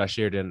quote that I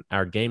shared in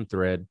our game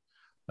thread,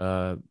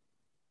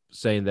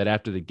 saying that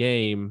after the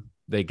game,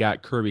 they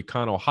got Kirby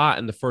Connell hot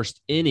in the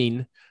first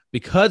inning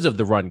because of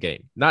the run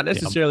game, not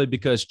necessarily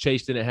because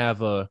Chase didn't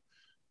have a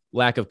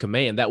lack of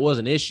command. That was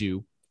an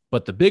issue,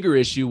 but the bigger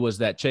issue was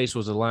that Chase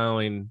was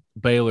allowing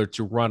Baylor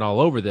to run all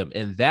over them.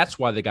 And that's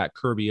why they got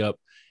Kirby up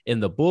in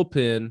the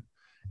bullpen,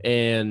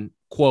 and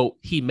quote,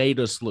 he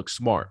made us look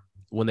smart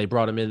when they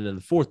brought him in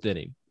the 4th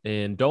inning.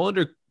 And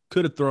Dollander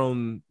could have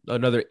thrown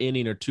another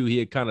inning or 2. He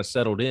had kind of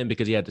settled in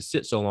because he had to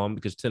sit so long,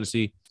 because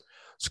Tennessee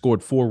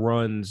scored 4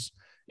 runs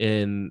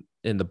in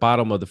the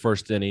bottom of the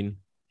first inning.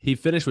 He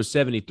finished with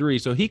 73,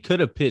 so he could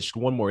have pitched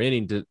 1 more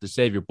inning to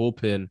save your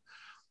bullpen.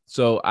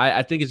 So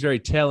I think it's very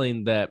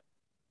telling that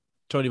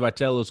Tony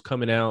Vitello's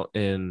coming out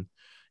and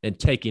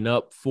taking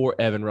up for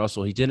Evan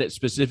Russell. He didn't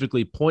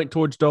specifically point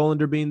towards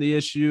Dollander being the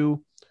issue.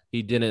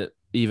 He didn't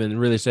even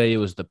really say it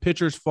was the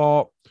pitcher's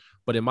fault.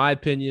 But in my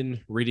opinion,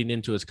 reading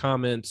into his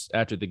comments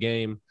after the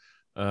game,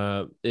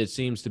 it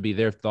seems to be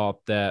their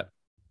thought that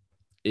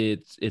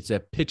it's a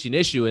pitching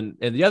issue. And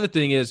the other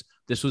thing is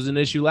this was an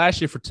issue last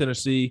year for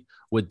Tennessee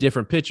with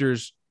different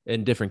pitchers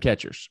and different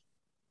catchers.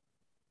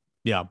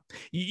 Yeah.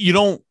 You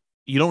don't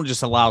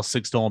just allow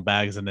 6 stolen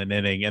bags in an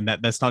inning, and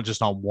that's not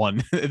just on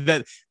one.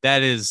 that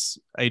is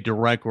a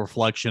direct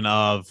reflection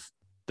of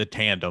the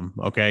tandem.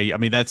 Okay. I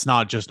mean, that's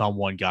not just on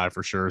one guy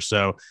for sure.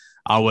 So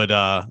I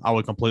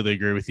would completely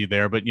agree with you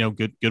there, but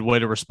good way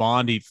to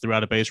respond. He threw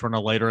out a base runner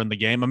later in the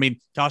game. I mean,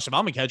 gosh, if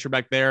I'm a catcher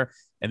back there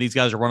and these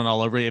guys are running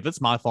all over you, if it's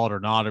my fault or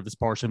not, if it's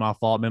partially my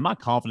fault, man, my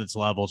confidence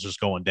level is just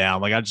going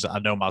down. Like I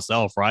know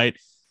myself. Right.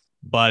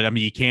 But I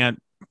mean, you can't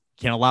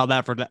allow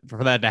that for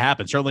that to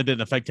happen. Certainly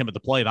didn't affect him at the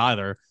plate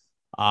either.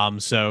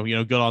 So,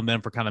 good on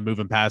them for kind of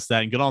moving past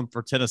that, and good on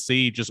for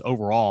Tennessee just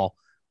overall,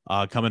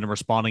 coming and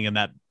responding in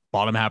that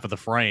bottom half of the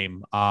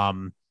frame.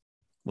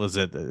 Was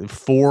it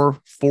four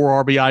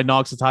RBI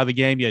knocks to tie the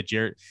game? Yeah,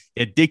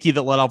 Dickey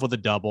that led off with a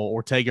double.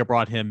 Ortega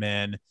brought him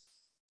in.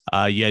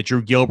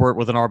 Drew Gilbert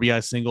with an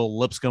RBI single.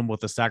 Lipscomb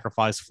with a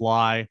sacrifice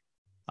fly.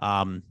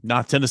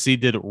 Tennessee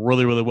did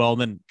really, really well,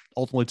 and then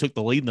ultimately took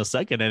the lead in the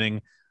second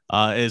inning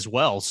as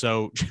well.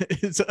 So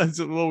it's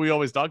what we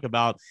always talk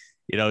about.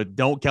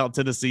 Don't count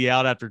Tennessee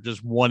out after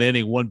just one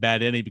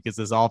bad inning, because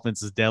this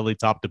offense is deadly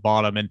top to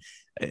bottom. And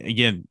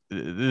again,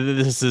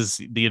 this is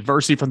the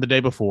adversity from the day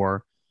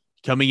before,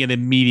 coming in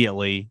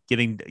immediately,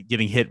 getting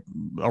hit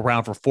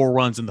around for 4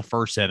 runs in the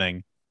first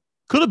inning.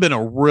 Could have been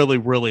a really,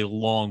 really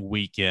long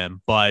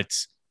weekend, but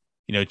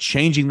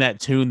changing that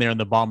tune there in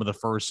the bottom of the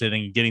first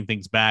inning and getting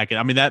things back. And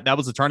I mean, that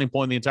was a turning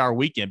point in the entire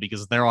weekend,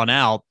 because there on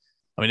out,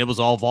 I mean, it was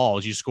all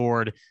Vols. You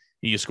scored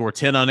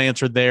 10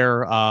 unanswered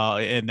there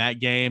in that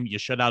game. You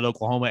shut out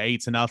Oklahoma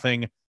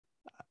 8-0.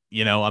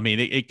 I mean,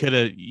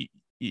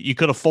 you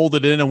could have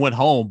folded in and went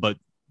home, but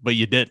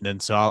you didn't.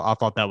 And so I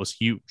thought that was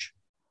huge.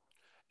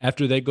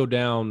 After they go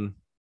down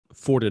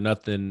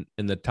 4-0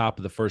 in the top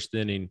of the first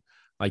inning,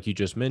 like you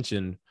just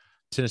mentioned,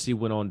 Tennessee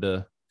went on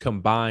to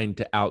combine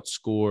to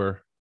outscore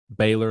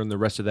Baylor in the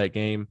rest of that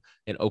game,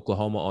 and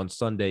Oklahoma on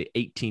Sunday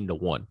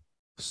 18-1.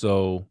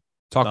 So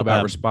talk Not about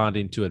bad.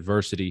 responding to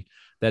adversity.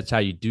 That's how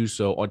you do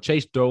so. On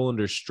Chase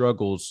Dolander's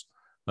struggles,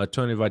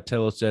 Tony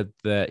Vitello said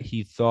that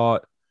he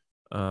thought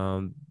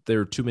there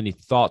were too many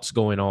thoughts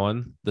going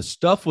on. The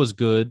stuff was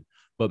good,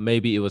 but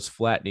maybe it was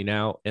flattening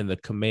out, and the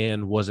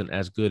command wasn't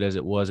as good as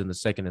it was in the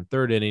second and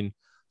third inning.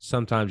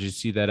 Sometimes you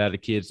see that out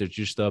of kids. They're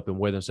just up and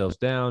wear themselves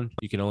down.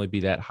 You can only be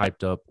that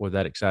hyped up or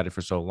that excited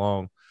for so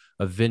long.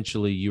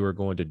 Eventually, you are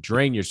going to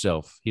drain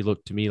yourself. He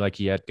looked to me like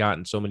he had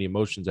gotten so many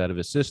emotions out of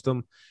his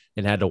system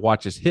and had to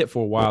watch us hit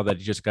for a while that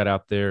he just got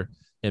out there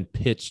and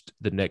pitched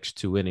the next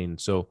 2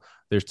 innings. So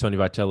there's Tony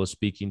Vitello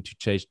speaking to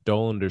Chase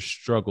Dolander's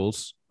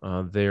struggles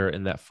there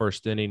in that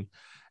first inning.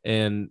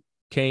 And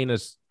Cain,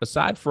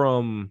 aside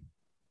from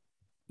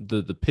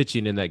the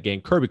pitching in that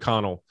game, Kirby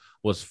Connell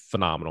was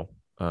phenomenal.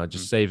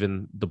 Just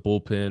saving the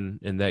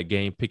bullpen in that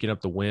game, picking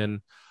up the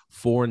win,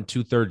 4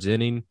 2/3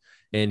 inning,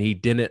 and he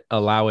didn't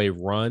allow a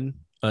run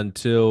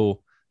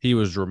until he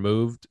was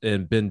removed.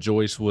 And Ben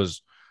Joyce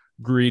was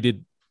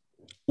greeted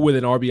with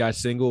an RBI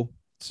single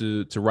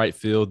to right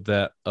field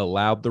that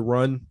allowed the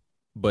run,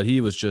 but he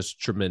was just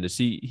tremendous.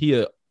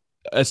 He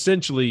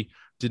essentially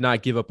did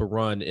not give up a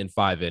run in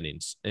 5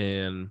 innings,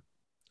 and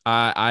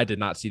I did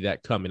not see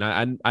that coming.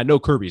 I know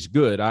Kirby's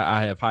good.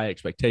 I have high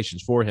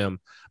expectations for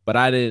him, but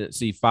I didn't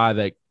see 5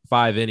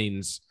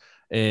 innings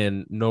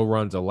and no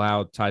runs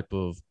allowed type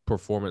of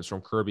performance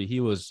from Kirby. He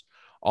was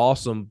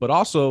awesome, but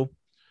also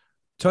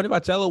Tony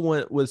Vitello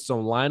went with some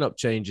lineup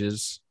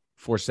changes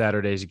for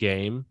Saturday's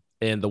game,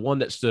 and the one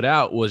that stood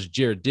out was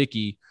Jared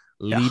Dickey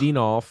leading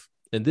off,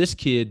 and this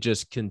kid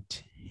just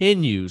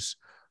continues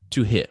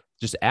to hit,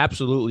 just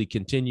absolutely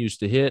continues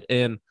to hit.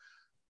 And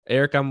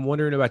Eric, I'm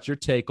wondering about your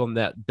take on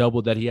that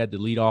double that he had to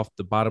lead off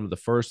the bottom of the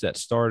first that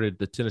started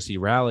the Tennessee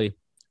rally.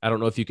 I don't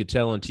know if you could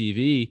tell on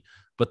TV,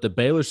 but the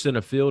Baylor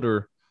center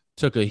fielder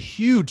took a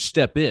huge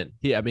step in.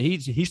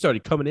 He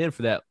started coming in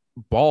for that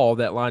ball,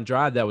 that line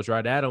drive that was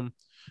right at him.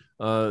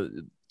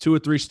 2 or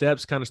 3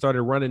 steps, kind of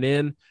started running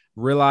in,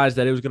 realized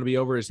that it was going to be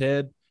over his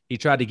head. He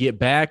tried to get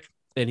back,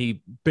 and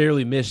he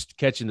barely missed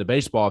catching the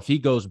baseball. If he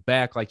goes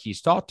back like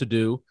he's taught to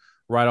do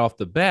right off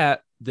the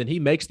bat, then he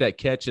makes that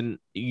catch. And,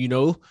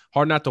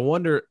 hard not to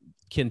wonder,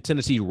 can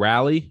Tennessee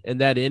rally in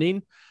that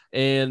inning?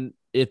 And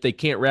if they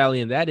can't rally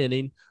in that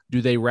inning,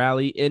 do they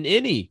rally in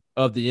any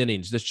of the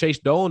innings? Does Chase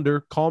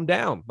Dolander calm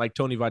down like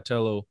Tony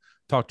Vitello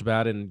talked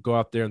about and go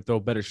out there and throw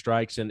better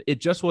strikes? And it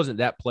just wasn't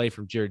that play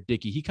from Jared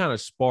Dickey. He kind of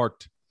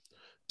sparked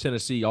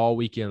Tennessee all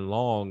weekend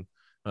long,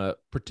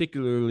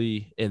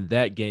 particularly in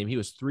that game. He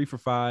was 3 for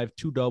 5,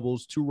 2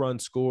 doubles, 2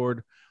 runs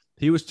scored.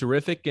 He was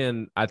terrific,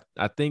 and I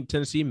think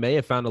Tennessee may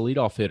have found a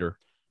leadoff hitter.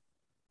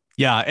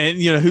 Yeah, and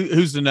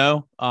who's to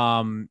know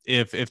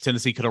if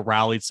Tennessee could have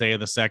rallied, say, in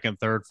the second,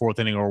 third, fourth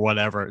inning or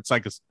whatever. It's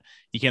like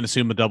you can't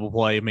assume a double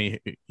play. I mean,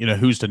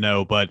 who's to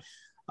know? But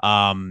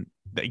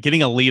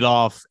getting a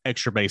leadoff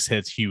extra base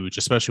hit's huge,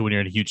 especially when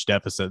you're in a huge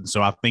deficit. And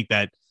so I think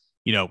that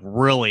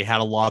really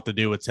had a lot to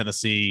do with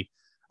Tennessee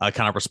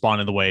kind of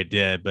responding the way it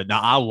did. But now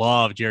I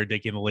love Jared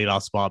Dickey in the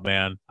leadoff spot,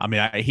 man. I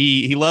mean,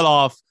 he led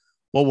off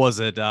what was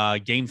it?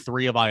 Game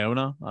 3 of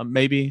Iona,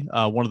 maybe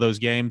one of those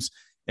games.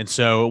 And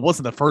so it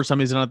wasn't the first time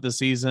he's done it this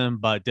season,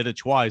 but did it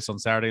twice on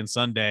Saturday and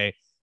Sunday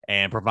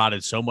and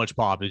provided so much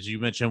pop. As you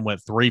mentioned,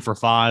 went 3 for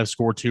 5,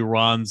 scored 2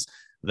 runs.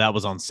 That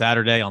was on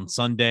Saturday. On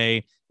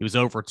Sunday, he was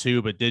 0 for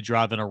 2, but did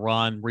drive in a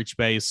run, reach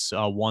base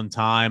one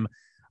time.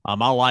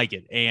 I like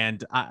it.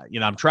 And,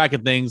 I'm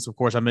tracking things. Of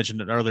course, I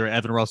mentioned it earlier.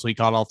 Evan Russell, he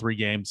caught all 3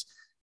 games.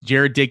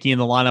 Jared Dickey in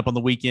the lineup on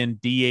the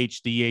weekend,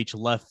 DH,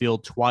 left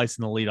field, twice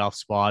in the leadoff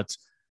spots.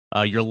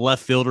 Your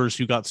left fielders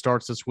who got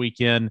starts this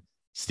weekend,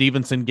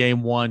 Stevenson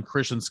game 1,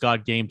 Christian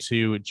Scott game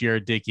 2,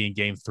 Jared Dickey in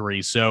game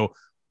 3. So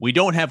we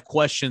don't have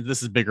questions.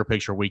 This is bigger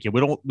picture weekend.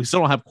 We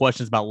still don't have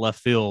questions about left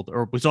field,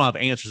 or we still don't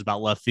have answers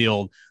about left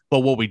field. But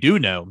what we do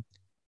know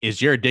is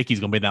Jared Dickey's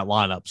going to be in that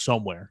lineup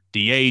somewhere.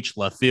 DH,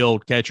 left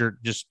field, catcher,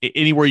 just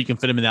anywhere you can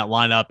fit him in that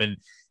lineup.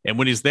 And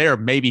when he's there,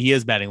 maybe he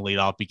is batting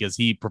leadoff because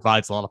he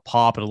provides a lot of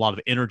pop and a lot of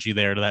energy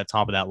there to that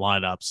top of that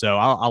lineup. So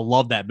I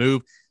love that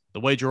move. The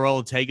way Joel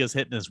Ortega's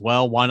hitting as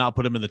well, why not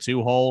put him in the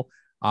 2-hole?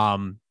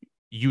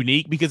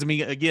 Unique because,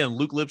 again,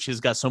 Luke Lipsch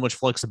has got so much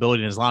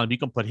flexibility in his lineup. You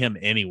can put him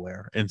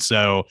anywhere. And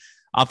so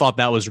I thought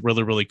that was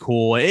really, really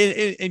cool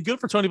and good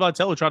for Tony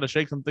Vitello trying to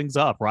shake some things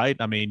up, right?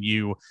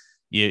 You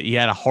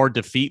had a hard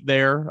defeat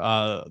there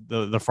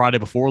the Friday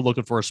before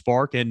looking for a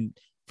spark, and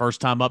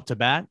first time up to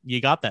bat, you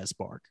got that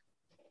spark.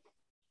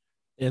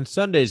 And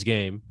Sunday's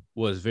game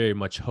was very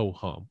much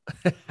ho-hum,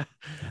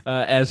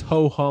 as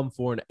ho-hum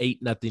for an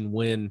 8-0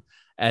 win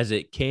as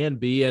it can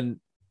be. And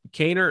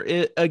Cainer,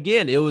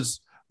 it was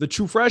the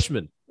true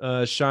freshman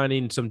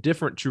shining, some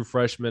different true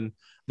freshmen.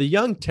 The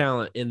young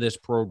talent in this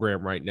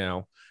program right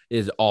now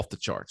is off the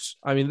charts.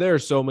 There are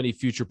so many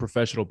future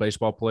professional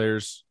baseball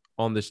players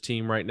on this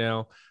team right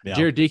now. Yeah.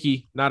 Jared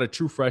Dickey, not a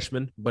true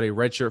freshman, but a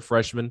redshirt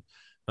freshman.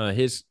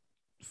 His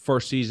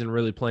first season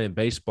really playing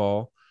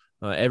baseball.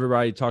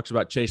 Everybody talks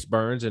about Chase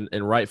Burns, and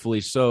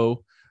rightfully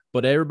so,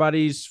 but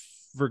everybody's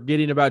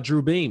forgetting about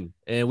Drew Beam.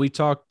 And we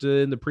talked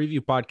in the preview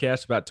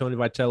podcast about Tony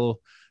Vitello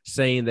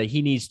saying that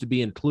he needs to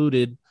be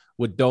included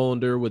with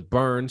Dollander, with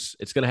Burns.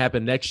 It's going to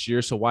happen next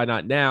year, so why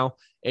not now?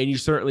 And you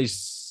certainly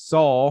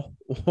saw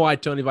why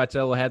Tony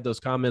Vitello had those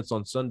comments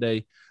on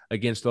Sunday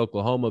against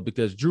Oklahoma,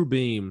 because Drew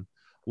Beam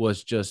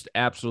was just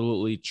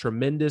absolutely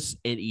tremendous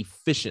and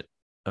efficient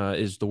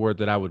is the word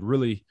that I would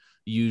really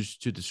use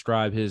to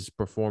describe his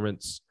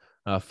performance.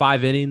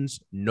 5 innings,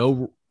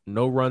 no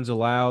runs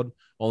allowed,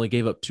 only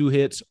gave up 2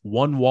 hits,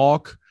 1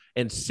 walk,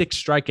 and 6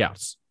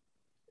 strikeouts.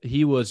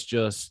 He was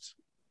just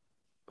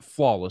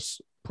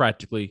flawless,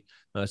 practically.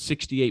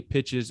 68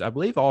 pitches. I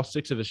believe all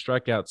 6 of his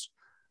strikeouts.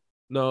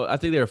 No, I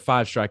think there were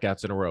 5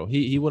 strikeouts in a row.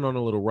 He went on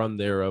a little run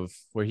there of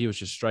where he was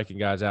just striking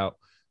guys out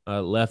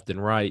left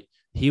and right.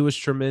 He was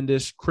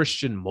tremendous.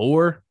 Christian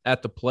Moore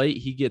at the plate.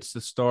 He gets the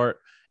start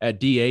at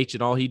DH,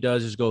 and all he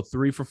does is go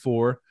 3 for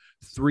 4,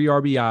 3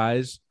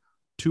 RBIs,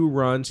 2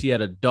 runs. He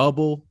had a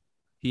double.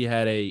 He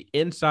had a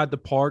inside the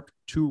park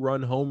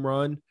 2-run home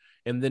run,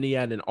 and then he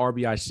had an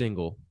RBI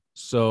single.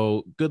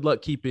 So good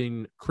luck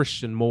keeping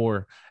Christian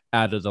Moore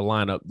out of the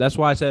lineup. That's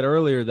why I said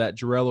earlier that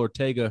Joel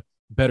Ortega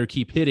better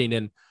keep hitting.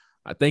 And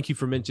I thank you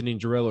for mentioning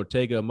Joel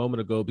Ortega a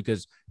moment ago,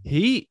 because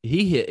he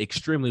hit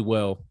extremely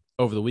well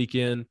over the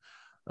weekend.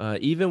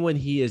 Even when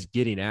he is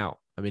getting out,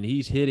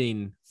 he's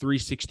hitting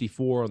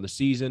 364 on the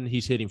season.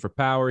 He's hitting for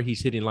power.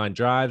 He's hitting line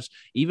drives.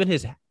 Even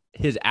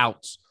his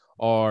outs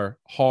are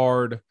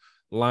hard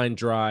line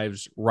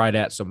drives right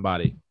at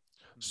somebody.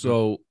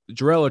 So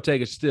Joel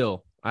Ortega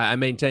still, I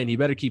maintain he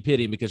better keep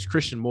hitting, because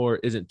Christian Moore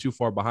isn't too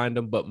far behind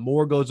him. But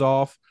Moore goes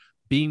off,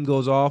 Beam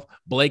goes off,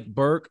 Blake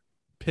Burke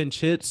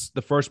pinch hits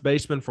the first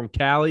baseman from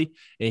Cali,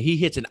 and he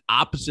hits an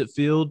opposite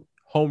field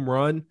home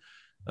run.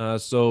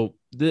 So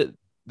that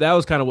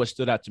was kind of what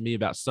stood out to me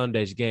about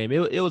Sunday's game.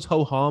 It was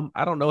ho-hum.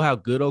 I don't know how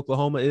good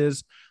Oklahoma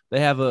is.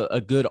 They have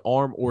a good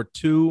arm or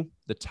two.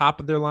 The top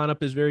of their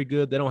lineup is very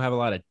good. They don't have a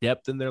lot of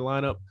depth in their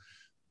lineup,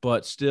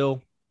 but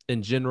still,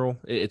 in general,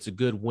 it's a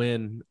good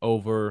win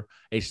over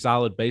a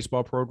solid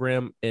baseball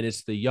program, and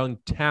it's the young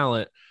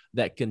talent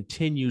that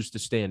continues to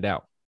stand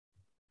out.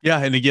 Yeah,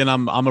 and again,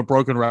 I'm a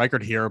broken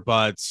record here,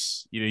 but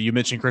you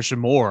mentioned Christian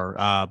Moore.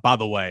 By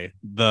the way,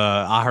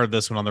 I heard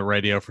this one on the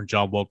radio from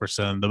John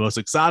Wilkerson. The most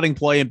exciting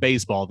play in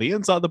baseball, the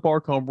inside the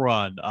park home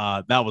run.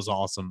 That was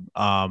awesome.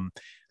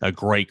 A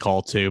great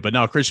call too. But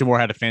no, Christian Moore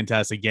had a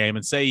fantastic game.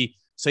 And say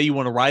you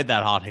want to ride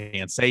that hot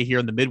hand. Say here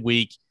in the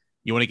midweek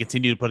you want to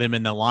continue to put him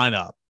in the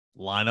lineup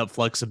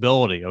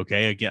flexibility.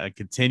 Okay, again, I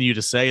continue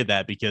to say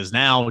that, because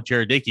now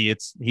Jared Dickey,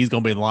 he's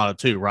going to be in the lineup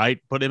too, right?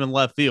 Put him in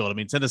left field.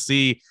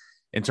 Tennessee,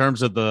 in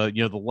terms of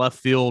the left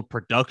field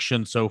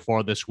production so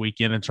far this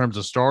weekend, in terms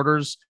of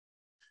starters,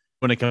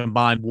 going to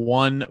combine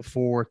 1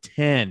 for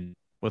 10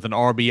 with an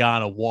RBI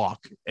and a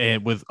walk,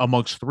 and with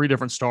amongst 3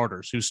 different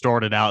starters who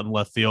started out in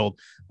left field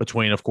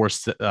between, of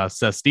course,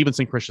 Seth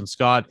Stevenson, Christian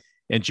Scott,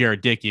 and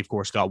Jared Dickey, of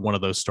course, got one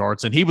of those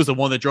starts. And he was the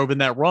one that drove in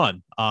that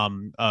run,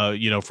 from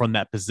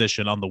that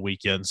position on the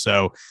weekend.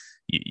 So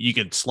you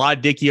can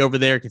slide Dickey over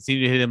there,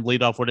 continue to hit him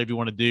lead off, whatever you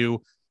want to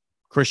do.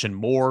 Christian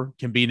Moore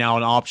can be now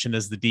an option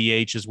as the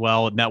DH as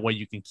well. And that way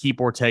you can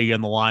keep Ortega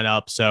in the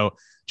lineup. So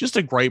just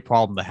a great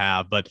problem to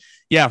have. But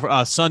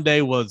yeah,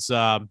 Sunday was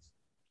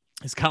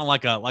it's kind of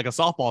like a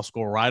softball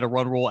score, right? A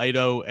run rule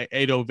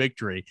 8-0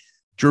 victory.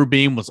 Drew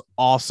Beam was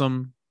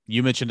awesome.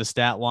 You mentioned the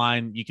stat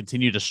line. You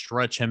continue to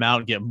stretch him out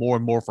and get more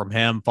and more from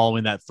him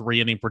following that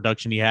 3-inning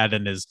production he had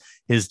in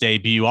his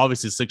debut.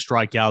 Obviously, 6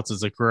 strikeouts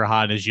is a career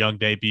high in his young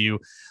debut.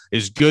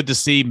 It's good to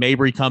see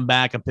Mabry come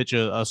back and pitch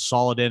a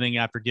solid inning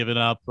after giving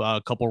up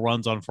a couple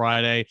runs on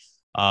Friday.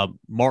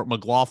 Mark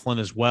McLaughlin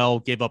as well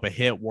gave up a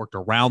hit, worked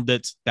around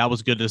it. That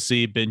was good to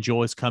see. Ben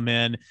Joyce come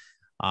in,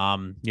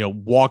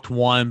 walked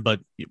one, but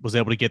was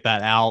able to get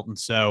that out. And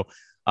so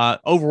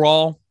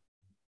overall,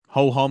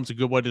 ho-hum's a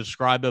good way to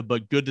describe it,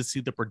 but good to see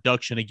the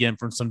production again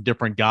from some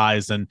different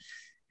guys. And,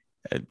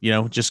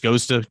 just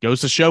goes to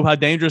show how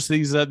dangerous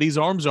these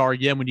arms are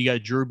again when you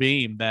got Drew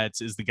Beam. That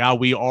is the guy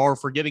we are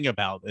forgetting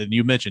about. And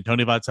you mentioned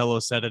Tony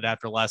Vitello said it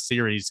after last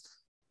series.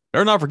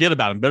 Better not forget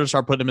about him. Better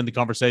start putting him in the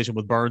conversation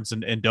with Burns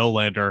and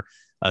Dollander.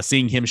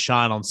 Seeing him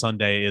shine on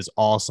Sunday is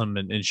awesome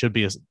and should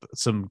be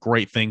some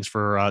great things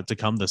for to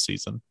come this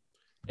season.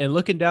 And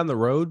looking down the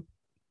road,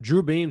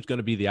 Drew Beam's going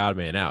to be the odd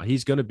man out.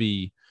 He's going to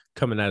be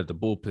coming out of the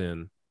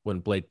bullpen when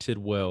Blake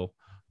Tidwell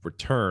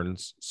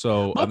returns.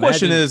 So my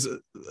question is,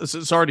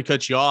 sorry to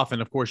cut you off,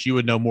 and of course you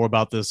would know more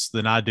about this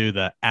than I do,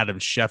 the Adam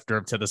Schefter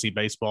of Tennessee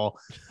baseball.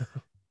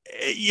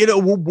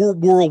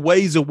 We're a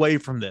ways away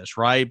from this,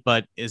 right?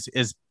 But as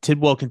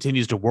Tidwell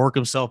continues to work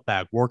himself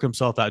back, work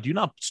himself out, do you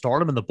not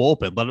start him in the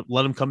bullpen?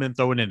 Let him come in,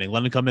 throw an inning.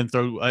 Let him come in,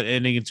 throw an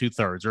inning and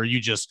 2/3, or you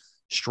just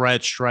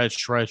stretch,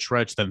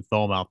 then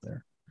throw him out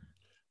there.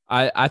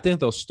 I think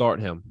they'll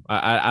start him.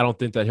 I don't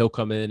think that he'll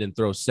come in and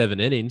throw 7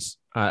 innings.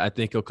 I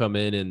think he'll come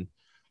in and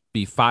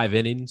be 5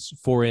 innings,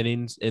 4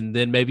 innings, and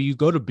then maybe you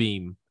go to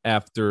Beam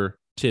after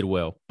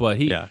Tidwell. But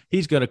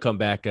he's going to come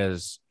back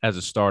as a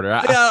starter.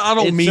 I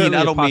don't mean leave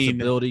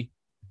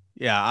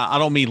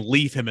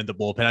him in the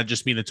bullpen. I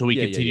just mean until he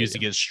continues to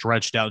get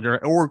stretched out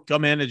there, or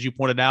come in, as you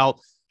pointed out,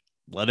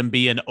 let him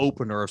be an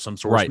opener of some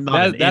sort.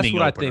 Right. That's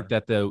what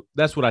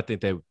I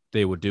think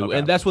they would do,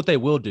 and that's what they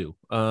will do.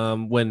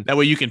 When that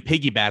way you can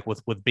piggyback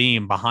with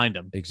Beam behind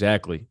him.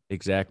 Exactly.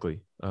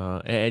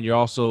 And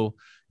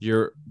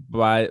you're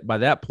by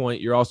that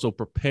point you're also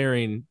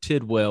preparing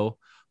Tidwell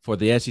for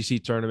the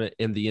SEC tournament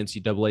and the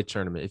NCAA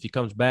tournament. If he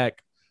comes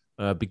back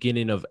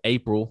beginning of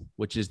April,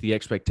 which is the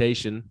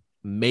expectation,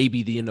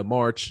 maybe the end of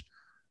March,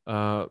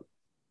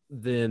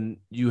 then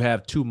you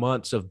have 2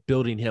 months of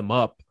building him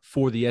up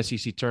for the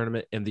SEC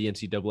tournament and the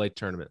NCAA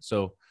tournament.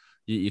 So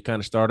you kind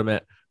of start him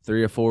at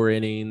 3 or 4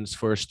 innings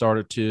for a start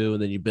or 2,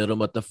 and then you build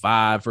him up to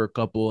 5 for a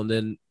couple, and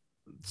then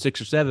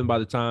 6 or 7 by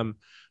the time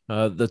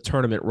the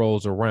tournament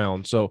rolls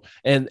around. So,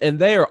 and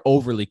they are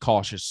overly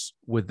cautious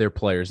with their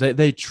players.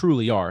 They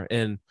truly are.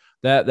 And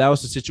that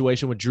was the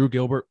situation with Drew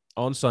Gilbert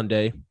on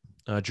Sunday.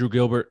 Drew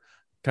Gilbert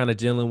kind of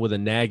dealing with a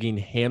nagging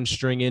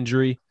hamstring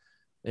injury,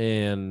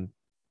 and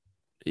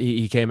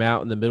he came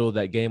out in the middle of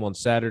that game on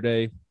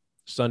Saturday.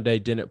 Sunday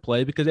didn't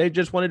play because they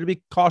just wanted to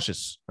be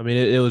cautious. I mean,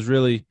 it was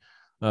really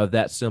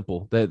that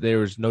simple, that there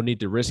was no need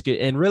to risk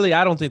it. And really,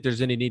 I don't think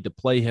there's any need to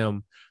play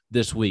him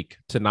this week,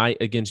 tonight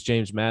against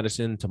James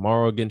Madison,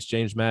 tomorrow against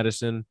James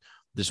Madison,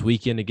 this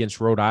weekend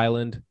against Rhode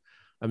Island.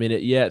 I mean,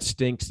 it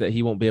stinks that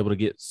he won't be able to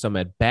get some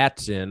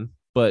at-bats in,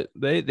 but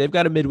they've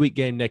got a midweek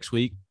game next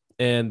week,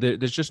 and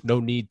there's just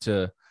no need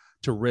to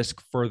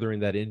risk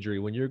furthering that injury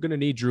when you're going to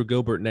need Drew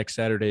Gilbert next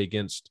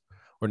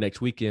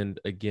weekend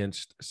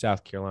against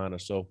South Carolina.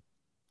 So,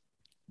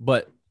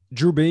 but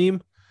Drew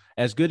Beam,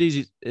 as good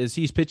as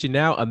he's pitching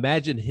now,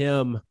 imagine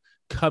him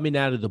coming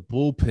out of the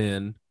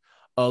bullpen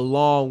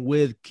along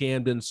with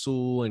Camden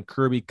Sewell and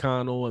Kirby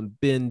Connell and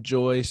Ben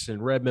Joyce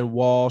and Redmond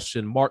Walsh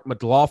and Mark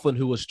McLaughlin,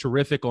 who was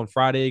terrific on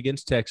Friday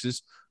against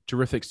Texas,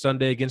 terrific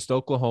Sunday against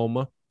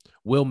Oklahoma.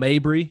 Will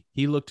Mabry,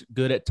 he looked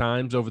good at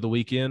times over the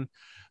weekend.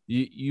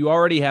 You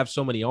already have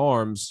so many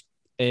arms,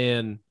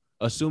 and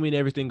assuming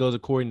everything goes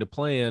according to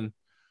plan,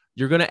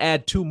 you're going to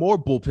add 2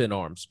 more bullpen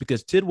arms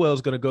because Tidwell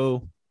is going to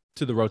go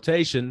to the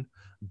rotation.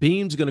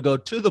 Beam's going to go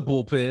to the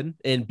bullpen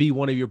and be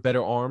one of your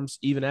better arms,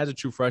 even as a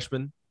true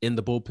freshman in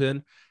the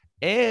bullpen.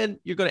 And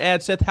you're going to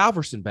add Seth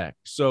Halverson back.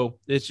 So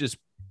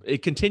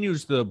it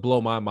continues to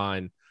blow my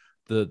mind,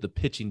 the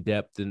pitching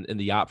depth and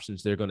the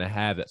options they're going to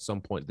have at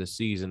some point this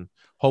season.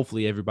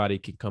 Hopefully everybody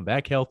can come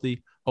back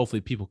healthy.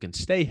 Hopefully people can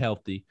stay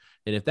healthy.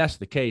 And if that's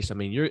the case, I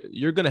mean,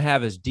 you're going to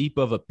have as deep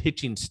of a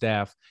pitching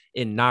staff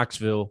in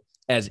Knoxville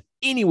as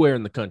anywhere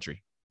in the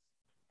country.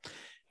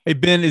 Hey,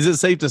 Ben, is it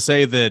safe to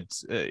say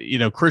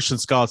that, Christian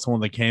Scott's the one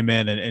that came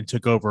in and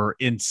took over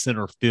in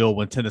center field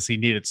when Tennessee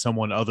needed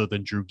someone other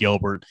than Drew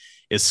Gilbert?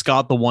 Is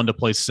Scott the one to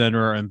play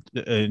center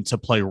and to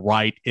play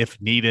right if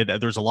needed?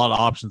 There's a lot of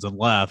options in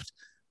left,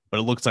 but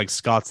it looks like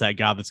Scott's that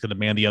guy that's going to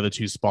man the other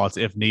 2 spots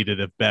if needed,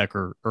 if Beck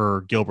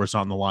or Gilbert's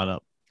not in the lineup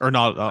or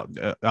not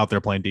out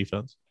there playing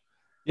defense.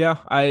 Yeah,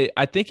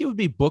 I think it would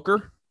be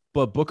Booker,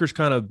 but Booker's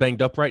kind of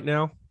banged up right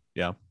now.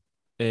 Yeah.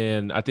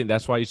 And I think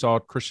that's why you saw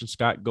Christian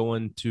Scott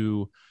going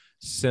to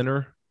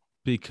center.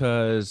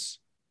 because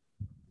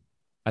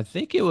I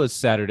think it was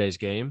Saturday's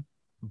game.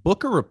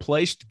 Booker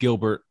replaced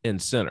Gilbert in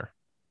center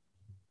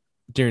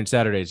during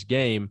Saturday's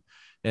game.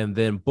 And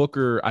then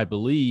Booker, I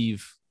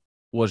believe,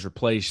 was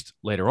replaced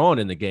later on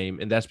in the game.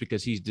 And that's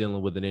because he's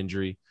dealing with an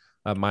injury,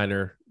 a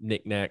minor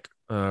knick-knack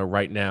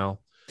right now.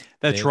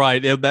 That's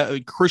right.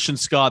 Christian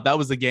Scott, that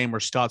was the game where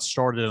Scott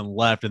started and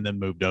left and then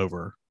moved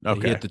over.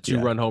 Okay. He hit the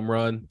 2-run home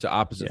run to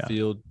opposite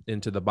field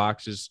into the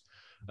boxes.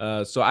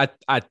 So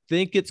I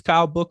think it's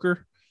Kyle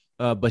Booker,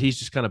 but he's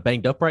just kind of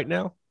banged up right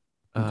now.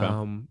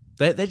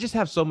 Okay. They just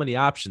have so many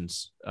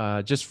options.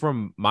 Just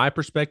from my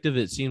perspective,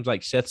 it seems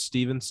like Seth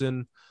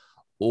Stevenson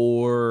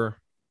or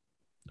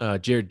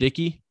Jared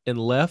Dickey in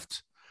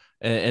left,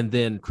 and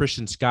then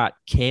Christian Scott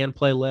can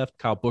play left.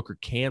 Kyle Booker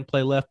can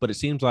play left, but it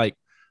seems like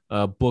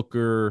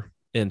Booker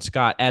and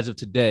Scott, as of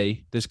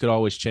today, this could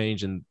always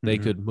change, and they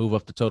could move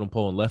up the totem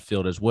pole in left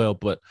field as well.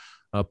 But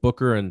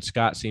Booker and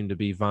Scott seem to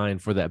be vying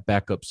for that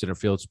backup center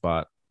field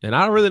spot. And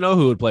I don't really know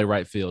who would play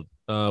right field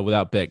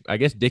without Beck. I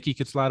guess Dickey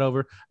could slide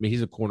over. I mean,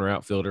 he's a corner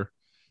outfielder,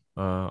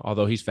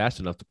 although he's fast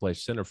enough to play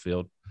center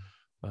field.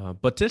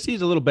 But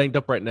Tennessee's a little banged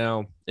up right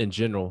now in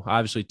general.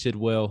 Obviously,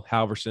 Tidwell,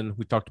 Halverson.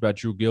 We talked about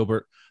Drew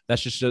Gilbert.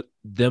 That's just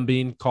them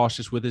being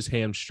cautious with his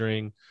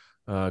hamstring.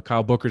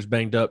 Kyle Booker's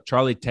banged up.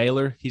 Charlie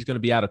Taylor, he's going to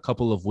be out a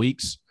couple of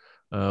weeks.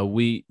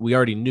 We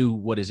already knew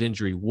what his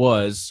injury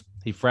was.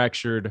 He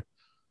fractured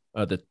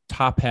the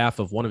top half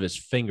of one of his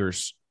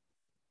fingers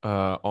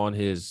on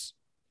his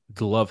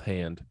glove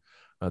hand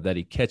that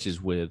he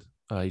catches with.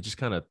 He just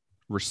kind of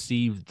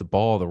received the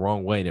ball the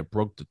wrong way, and it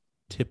broke the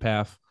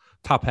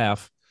top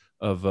half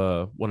of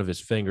one of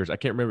his fingers. I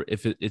can't remember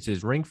if it's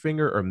his ring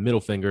finger or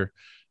middle finger.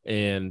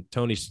 And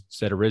Tony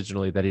said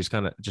originally that he's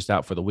kind of just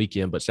out for the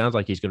weekend, but sounds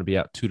like he's going to be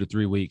out 2 to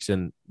 3 weeks.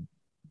 And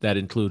that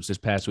includes this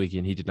past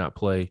weekend. He did not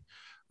play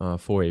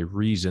for a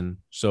reason.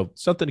 So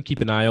something to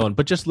keep an eye on,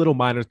 but just little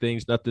minor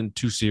things, nothing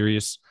too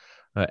serious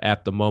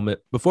at the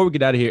moment. Before we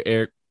get out of here,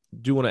 Eric, I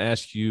do want to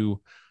ask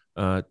you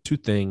two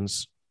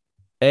things.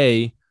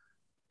 And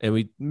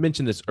we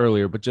mentioned this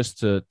earlier, but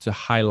just to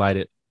highlight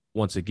it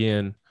once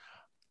again,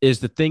 is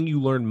the thing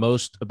you learned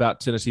most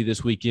about Tennessee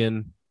this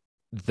weekend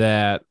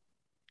that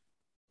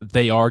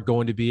they are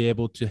going to be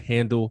able to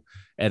handle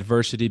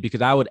adversity?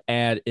 Because I would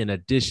add, in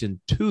addition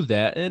to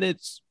that, and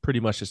it's pretty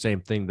much the same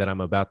thing that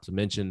I'm about to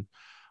mention,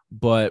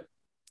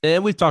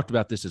 and we've talked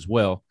about this as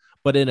well,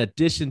 but in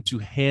addition to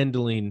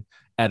handling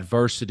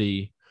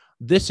adversity,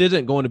 this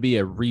isn't going to be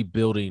a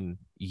rebuilding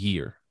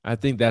year. I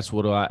think that's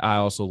what I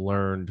also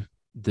learned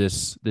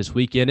this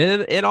weekend,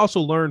 and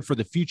also learned for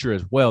the future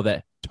as well,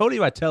 that Tony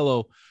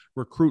Vitello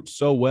recruits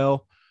so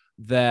well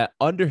that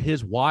under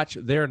his watch,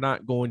 they're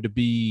not going to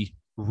be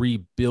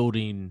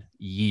rebuilding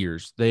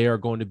years. They are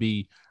going to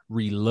be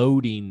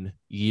reloading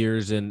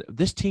years, and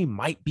this team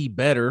might be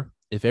better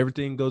if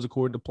everything goes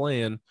according to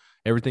plan,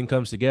 everything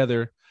comes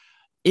together.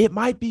 It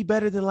might be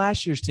better than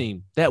last year's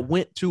team that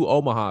went to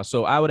Omaha.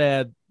 So I would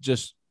add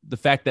just the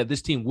fact that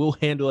this team will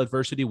handle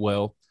adversity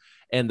well,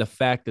 and the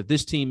fact that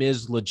this team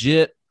is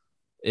legit.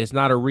 It's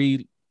not a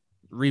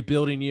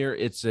rebuilding year.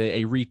 It's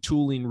a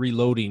retooling,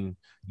 reloading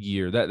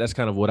year. That's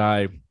kind of what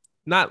I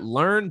not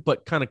learned,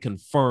 but kind of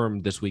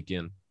confirmed this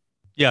weekend.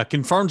 Yeah,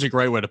 confirm's a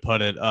great way to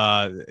put it,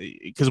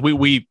 because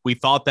we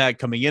thought that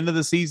coming into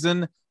the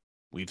season.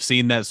 We've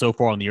seen that so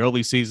far in the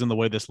early season, the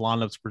way this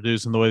lineup's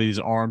produced and the way these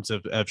arms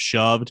have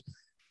shoved.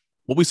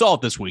 Well, we saw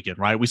it this weekend,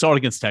 right? We saw it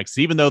against Texas,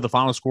 even though the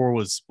final score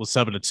was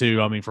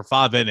 7-2. I mean, for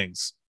 5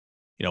 innings,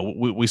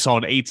 we saw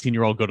an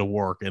 18-year-old go to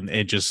work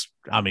and just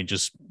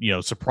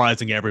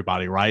surprising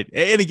everybody, right?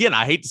 And again,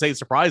 I hate to say it's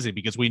surprising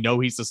because we know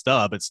he's the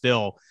stud, but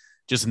still,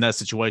 just in that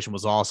situation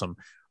was awesome.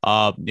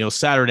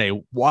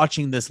 Saturday,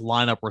 watching this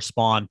lineup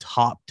respond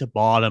top to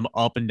bottom,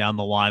 up and down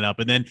the lineup,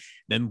 and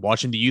then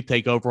watching the youth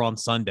take over on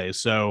Sunday.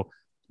 So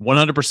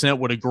 100%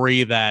 would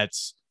agree that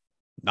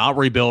not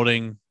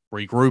rebuilding,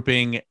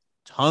 regrouping,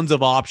 tons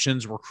of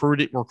options.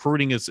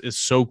 Recruiting is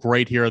so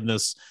great here in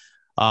this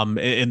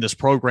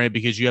program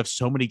because you have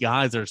so many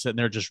guys that are sitting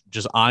there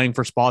just eyeing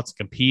for spots,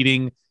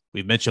 competing.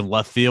 We've mentioned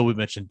left field. We've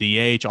mentioned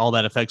DH. All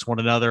that affects one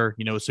another.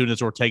 As soon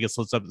as Ortega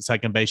slips up at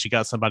second base, you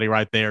got somebody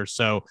right there.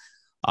 So,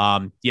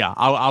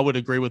 I would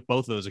agree with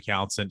both of those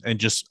accounts. And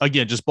just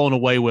blown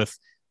away with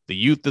the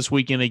youth this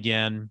weekend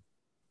again,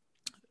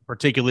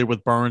 particularly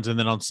with Burns and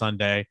then on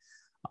Sunday.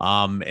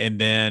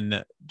 And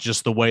then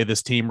just the way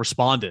this team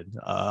responded.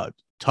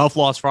 Tough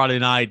loss Friday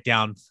night,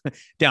 down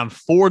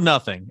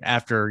 4-0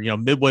 after,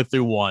 midway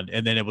through one.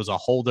 And then it was a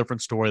whole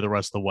different story the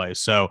rest of the way.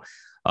 So,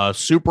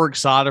 super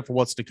excited for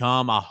what's to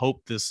come. I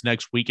hope this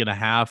next week and a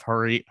half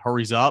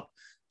hurries up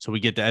so we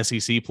get to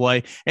SEC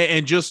play.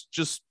 And just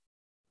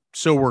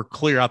so we're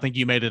clear, I think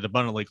you made it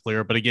abundantly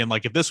clear. But again,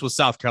 like if this was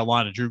South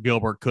Carolina, Drew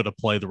Gilbert could have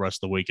played the rest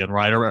of the weekend,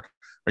 right? Or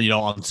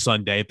on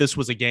Sunday. If this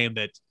was a game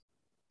that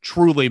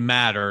truly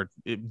mattered,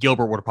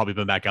 Gilbert would have probably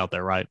been back out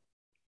there, right?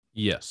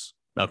 Yes.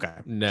 Okay.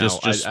 Now,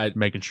 just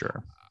making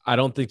sure. I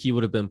don't think he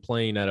would have been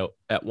playing at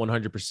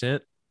 100%.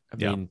 I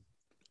mean,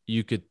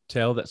 you could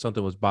tell that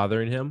something was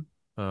bothering him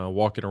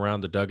walking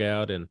around the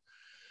dugout, and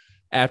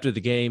after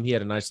the game, he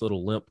had a nice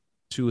little limp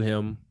to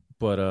him.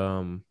 But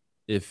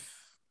if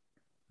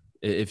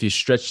you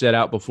stretch that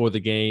out before the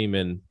game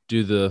and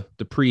do the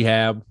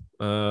prehab,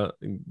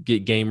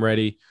 get game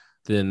ready,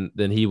 then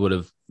he would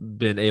have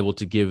been able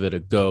to give it a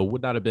go.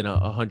 Would not have been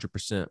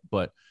 100%,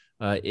 but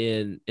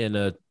in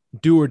a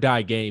do or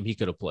die game, he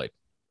could have played.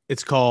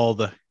 It's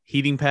called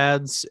heating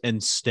pads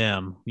and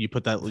stem. You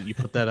put that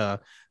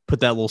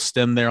little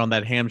stem there on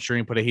that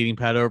hamstring, put a heating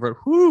pad over it.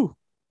 Whoo!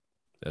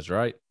 That's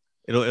right.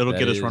 It'll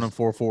get us running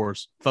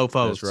 4.4s. Faux.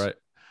 That's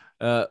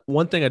right.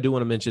 One thing I do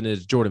want to mention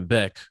is Jordan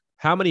Beck.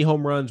 How many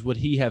home runs would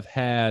he have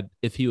had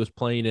if he was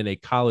playing in a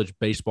college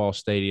baseball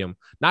stadium?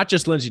 Not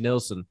just Lindsey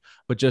Nelson,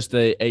 but just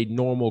a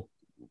normal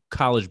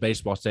college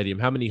baseball stadium.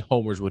 How many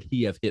homers would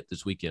he have hit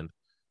this weekend?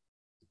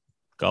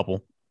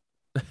 Couple.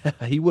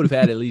 He would have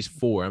had at least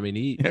 4. I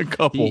mean, a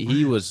couple.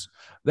 He was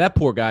that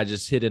poor guy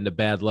just hit into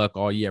bad luck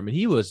all year. I mean,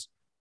 he was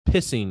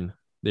pissing.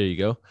 There you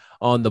go,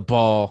 on the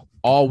ball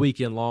all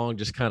weekend long,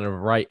 just kind of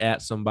right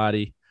at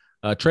somebody.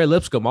 Trey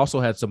Lipscomb also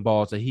had some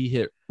balls that he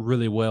hit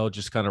really well,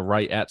 just kind of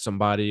right at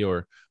somebody,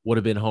 or would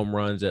have been home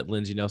runs at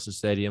Lindsey Nelson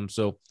Stadium.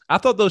 So I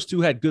thought those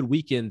two had good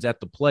weekends at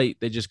the plate.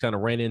 They just kind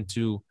of ran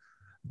into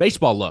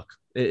baseball luck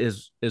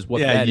is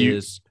what that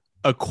is.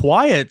 A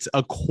quiet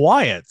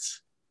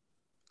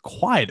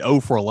 0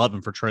 for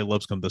 11 for Trey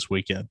Lipscomb this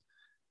weekend.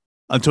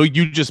 Until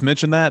you just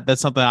mentioned that,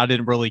 that's something I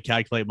didn't really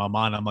calculate in my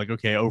mind. I'm like,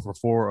 okay, 0 for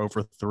 4, 0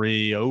 for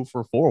 3, 0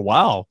 for 4.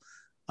 Wow.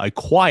 A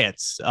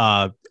quiet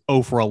 0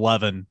 for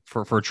 11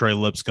 for Trey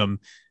Lipscomb,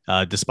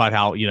 despite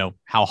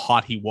how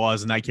hot he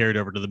was, and that carried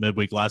over to the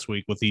midweek last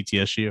week with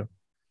ETSU.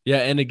 Yeah,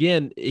 and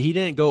again, he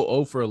didn't go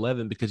 0 for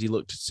 11 because he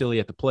looked silly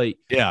at the plate.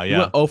 Yeah. He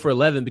went 0 for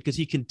 11 because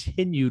he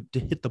continued to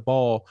hit the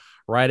ball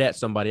right at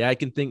somebody. I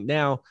can think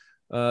now,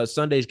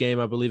 Sunday's game,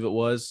 I believe it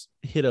was,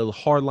 hit a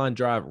hard line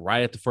drive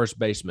right at the first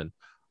baseman.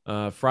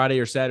 Friday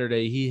or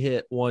Saturday, he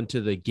hit one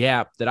to the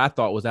gap that I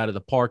thought was out of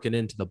the park and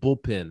into the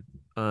bullpen.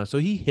 So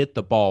he hit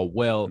the ball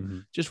well,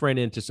 just ran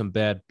into some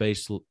bad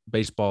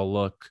baseball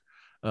luck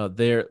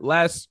there.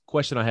 Last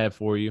question I had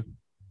for you.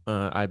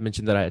 I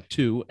mentioned that I had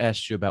 2,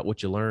 asked you about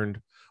what you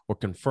learned or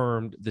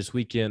confirmed this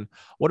weekend.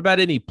 What about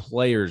any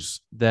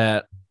players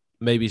that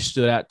maybe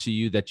stood out to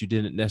you that you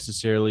didn't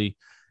necessarily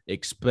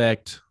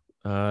expect?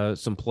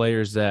 Some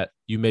players that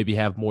you maybe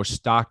have more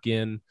stock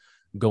in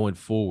going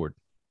forward?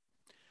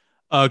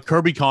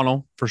 Kirby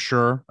Connell for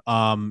sure.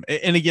 And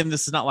again,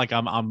 this is not like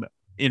I'm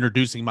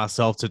introducing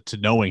myself to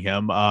knowing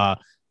him.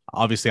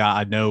 Obviously,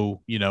 I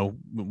know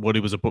what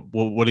he was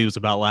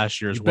about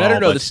last year as well. Better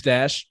know the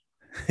stash.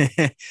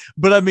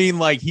 But I mean,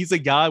 like, he's a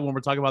guy when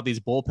we're talking about these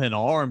bullpen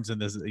arms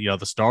and this,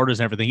 the starters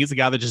and everything. He's a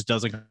guy that just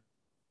doesn't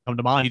come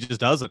to mind. He just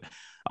doesn't.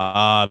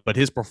 But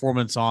his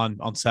performance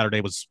on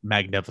Saturday was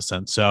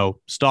magnificent.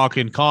 So stock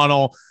in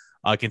Connell.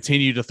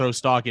 Continue to throw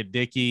stock at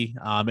Dickey.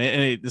 And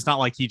it's not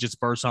like he just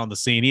burst on the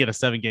scene. He had a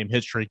 7-game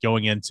hit streak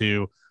going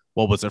into,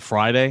 what was it,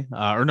 Friday?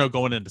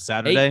 Going into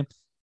Saturday.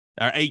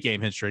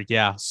 8-game hit streak,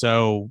 yeah.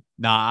 So,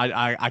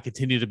 I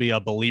continue to be a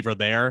believer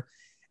there.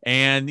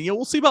 And,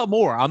 we'll see about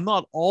Moore. I'm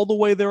not all the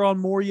way there on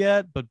Moore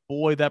yet, but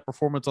boy, that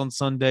performance on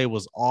Sunday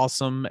was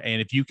awesome.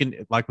 And if you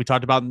can, like we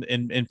talked about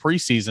in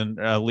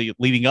preseason,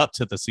 leading up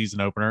to the season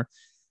opener,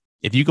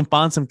 if you can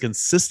find some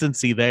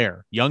consistency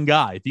there, young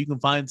guy, if you can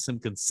find some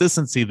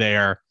consistency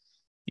there,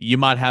 you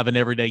might have an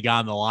everyday guy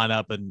in the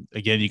lineup. And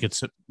again, you can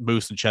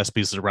move some chess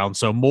pieces around.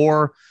 So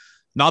Moore,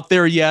 not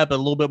there yet, but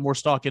a little bit more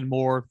stock in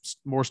Moore,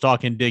 more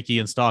stock in Dickey,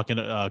 and stock in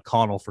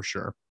Connell for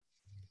sure.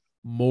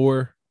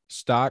 More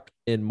stock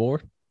in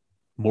Moore?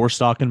 More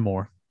stock and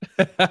more.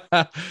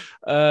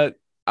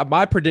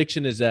 My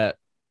prediction is that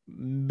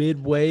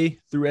midway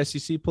through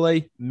SEC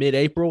play,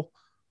 mid-April,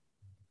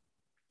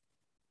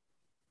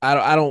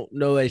 I don't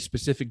know a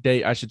specific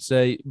date, I should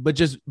say, but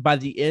just by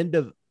the end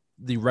of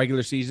the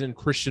regular season,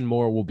 Christian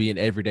Moore will be an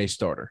everyday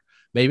starter.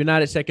 Maybe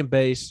not at second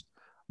base,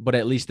 but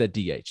at least at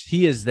DH.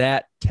 He is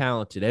that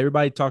talented.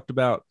 Everybody talked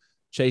about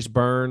Chase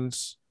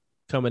Burns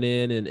coming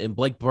in, and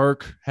Blake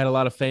Burke had a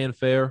lot of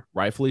fanfare,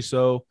 rightfully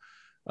so.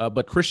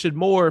 But Christian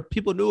Moore,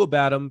 people knew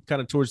about him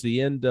kind of towards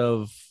the end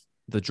of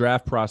the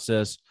draft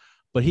process,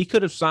 but he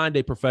could have signed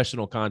a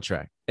professional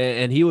contract.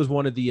 And he was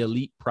one of the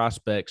elite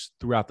prospects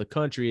throughout the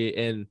country.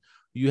 And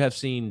you have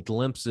seen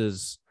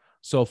glimpses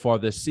so far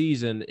this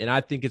season, and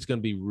I think it's going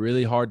to be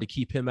really hard to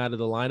keep him out of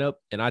the lineup.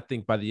 And I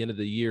think by the end of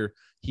the year,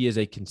 he is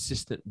a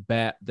consistent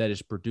bat that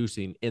is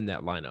producing in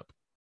that lineup.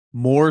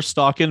 More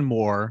stock and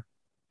more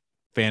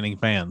fanning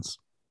fans.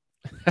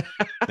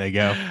 There you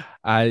go.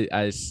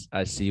 I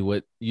see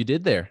what you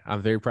did there.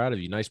 I'm very proud of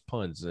you. Nice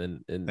puns.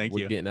 And Thank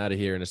we're you. Getting out of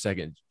here in a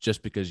second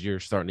just because you're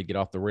starting to get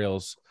off the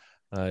rails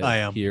I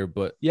am here.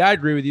 But yeah, I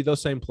agree with you.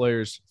 Those same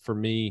players for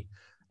me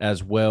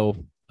as well.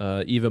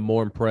 Even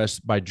more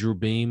impressed by Drew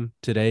Beam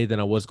today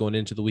than I was going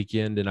into the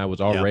weekend, and I was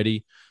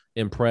already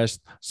impressed.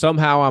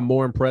 Somehow I'm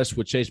more impressed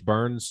with Chase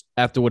Burns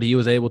after what he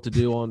was able to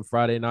do on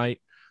Friday night.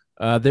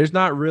 There's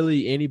not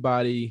really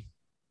anybody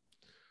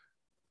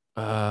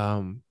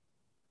that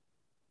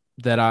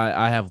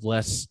I have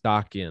less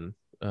stock in.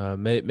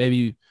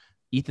 Maybe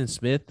Ethan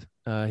Smith,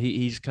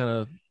 he's kind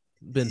of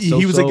been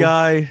He was a so-so.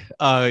 guy,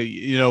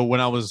 when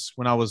I was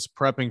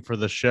prepping for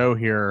the show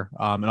here,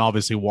 and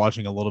obviously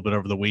watching a little bit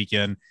over the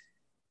weekend.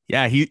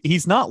 Yeah,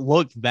 he's not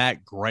looked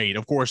that great.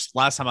 Of course,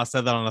 last time I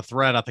said that on a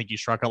thread, I think he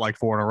struck out like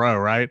 4 in a row,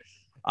 right?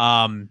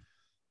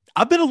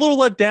 I've been a little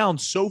let down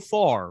so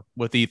far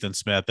with Ethan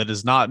Smith. That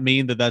does not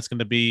mean that that's going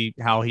to be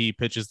how he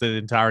pitches the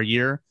entire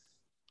year.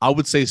 I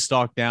would say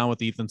stock down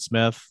with Ethan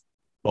Smith,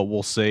 but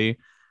we'll see.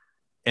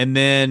 And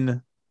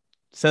then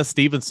Seth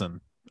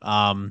Stevenson,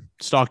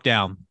 stock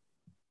down.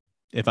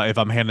 If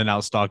I'm handing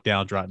out stock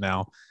downs right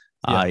now,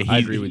 Yeah, I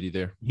agree with you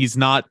there. He's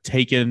not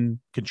taking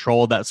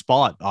control of that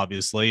spot,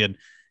 obviously, and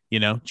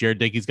Jared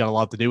Dickey's got a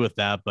lot to do with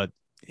that. But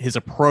his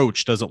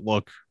approach doesn't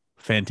look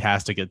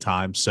fantastic at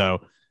times,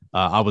 so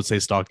I would say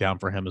stock down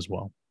for him as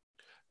well.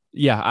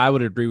 Yeah, I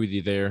would agree with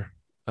you there,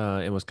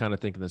 and was kind of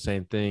thinking the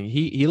same thing.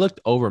 He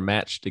looked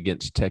overmatched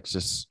against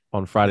Texas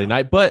on Friday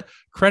night, but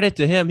credit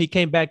to him, he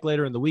came back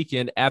later in the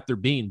weekend after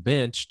being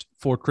benched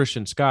for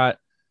Christian Scott.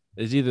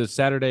 It's either the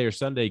Saturday or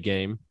Sunday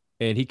game.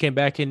 And he came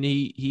back and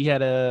he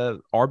had a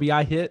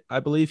RBI hit.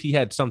 I believe he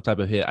had some type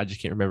of hit. I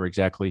just can't remember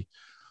exactly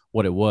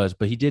what it was,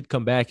 but he did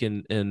come back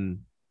and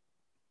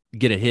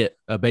get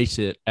a base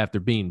hit after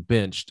being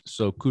benched.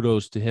 So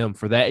kudos to him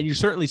for that. And you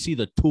certainly see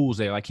the tools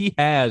there. Like he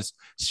has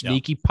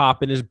sneaky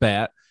pop in his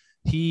bat.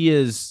 He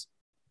is,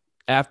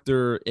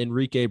 after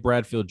Enrique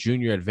Bradfield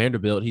Jr. at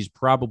Vanderbilt, he's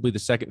probably the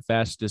second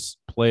fastest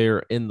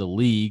player in the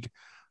league.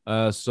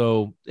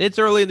 So it's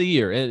early in the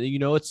year, and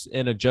it's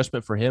an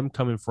adjustment for him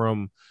coming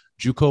from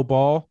JUCO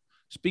ball.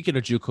 Speaking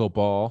of JUCO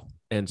ball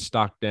and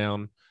stock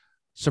down,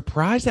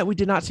 surprised that we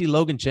did not see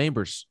Logan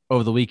Chambers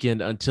over the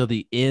weekend until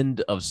the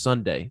end of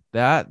Sunday.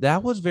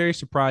 That was very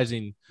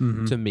surprising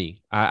to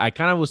me. I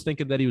kind of was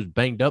thinking that he was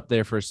banged up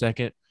there for a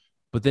second,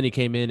 but then he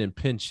came in and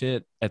pinch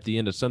hit at the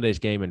end of Sunday's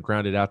game and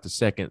grounded out the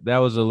second. That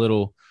was a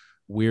little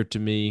weird to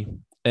me.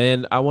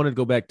 And I want to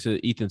go back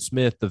to Ethan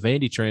Smith, the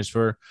Vandy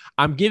transfer.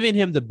 I'm giving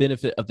him the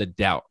benefit of the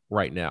doubt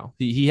right now.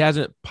 He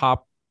hasn't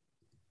popped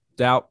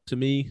out to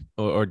me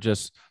or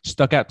just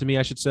stuck out to me,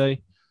 I should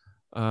say,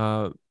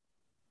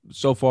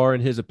 so far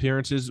in his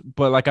appearances.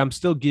 But like, I'm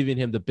still giving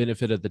him the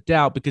benefit of the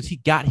doubt because he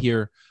got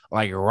here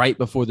like right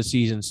before the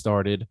season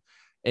started.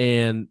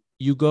 And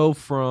you go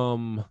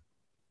from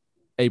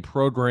a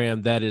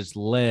program that is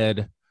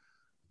led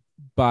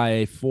by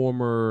a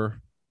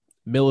former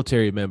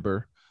military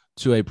member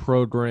to a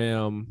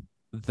program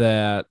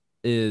that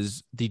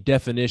is the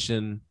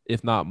definition,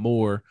 if not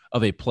more,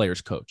 of a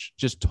player's coach.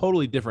 Just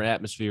totally different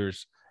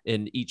atmospheres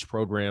in each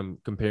program,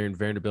 comparing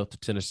Vanderbilt to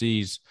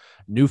Tennessee's.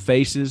 New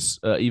faces,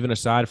 even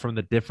aside from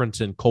the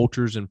difference in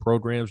cultures and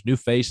programs, new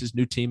faces,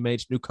 new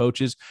teammates, new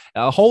coaches,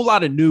 a whole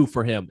lot of new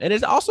for him. And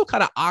it's also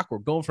kind of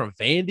awkward going from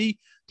Vandy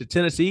to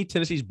Tennessee,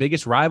 Tennessee's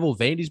biggest rival,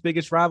 Vandy's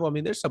biggest rival. I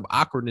mean, there's some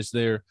awkwardness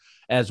there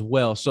as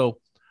well. So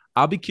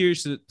I'll be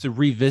curious to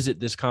revisit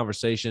this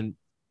conversation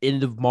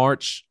end of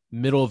March,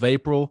 middle of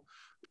April.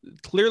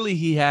 Clearly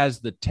he has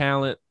the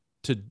talent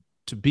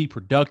to be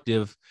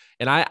productive.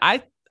 And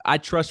I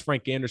trust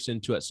Frank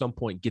Anderson to at some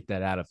point get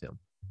that out of him.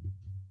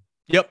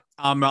 Yep.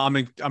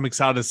 I'm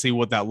excited to see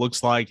what that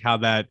looks like, how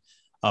that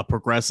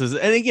progresses.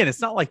 And again,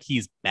 it's not like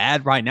he's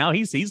bad right now.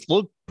 He's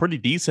looked pretty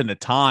decent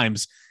at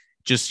times,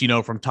 just,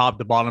 from top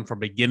to bottom, from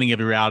beginning of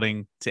your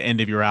outing to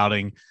end of your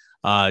outing.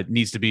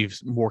 Needs to be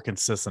more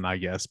consistent, I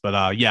guess.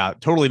 But yeah,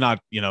 totally not,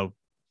 you're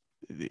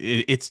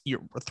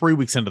 3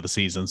 weeks into the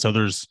season. So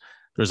there's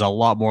a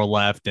lot more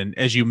left. And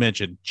as you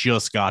mentioned,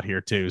 just got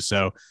here too.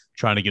 So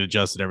trying to get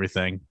adjusted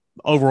everything.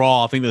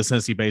 Overall, I think the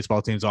Tennessee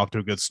baseball team's off to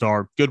a good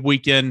start. Good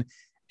weekend.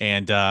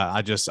 And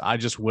I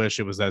just wish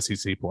it was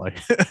SEC play.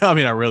 I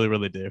mean, I really,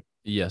 really do.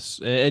 Yes.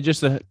 And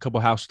just a couple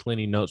house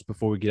cleaning notes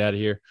before we get out of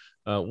here.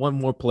 One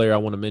more player I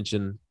want to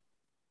mention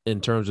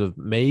in terms of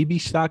maybe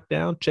stock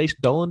down, Chase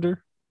Dollander.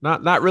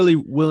 Not really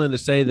willing to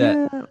say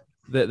that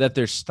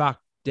they're stock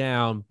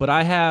down, but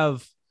I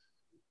have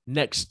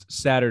next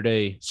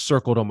Saturday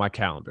circled on my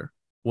calendar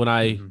when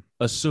I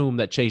assume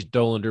that Chase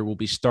Dollander will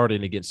be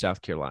starting against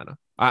South Carolina.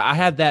 I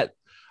had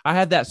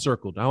that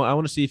circled. I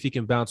want to see if he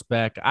can bounce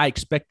back. I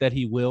expect that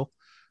he will.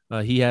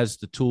 He has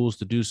the tools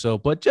to do so,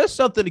 but just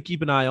something to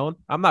keep an eye on.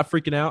 I'm not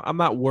freaking out. I'm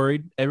not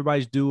worried.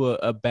 Everybody's due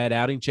a bad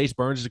outing. Chase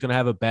Burns is going to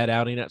have a bad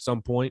outing at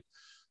some point.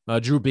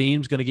 Drew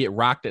Beam's going to get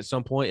rocked at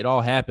some point. It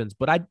all happens,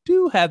 but I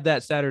do have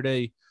that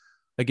Saturday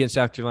against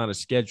South Carolina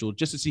scheduled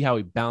just to see how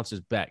he bounces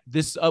back.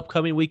 This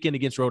upcoming weekend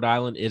against Rhode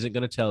Island isn't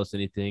going to tell us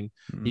anything.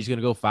 He's going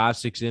to go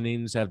 5-6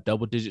 innings, have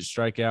double-digit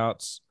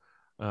strikeouts.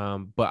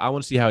 But I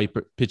want to see how he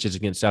pitches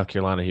against South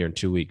Carolina here in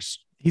 2 weeks.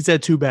 He's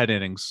had 2 bad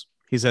innings.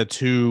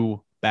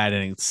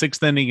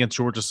 6th inning against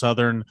Georgia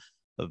Southern,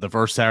 the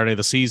first Saturday of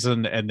the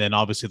season, and then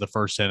obviously the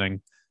first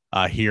inning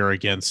here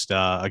against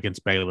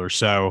Baylor.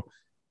 So,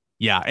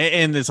 yeah,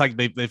 and it's like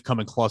they've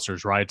come in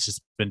clusters, right? It's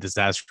just been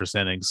disastrous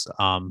innings.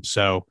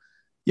 So,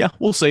 yeah,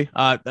 we'll see.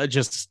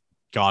 Just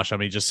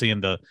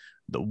seeing the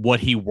what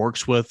he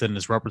works with in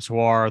his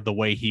repertoire, the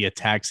way he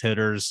attacks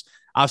hitters.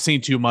 I've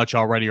seen too much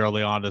already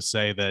early on to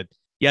say that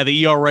Yeah,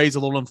 the ERA is a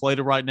little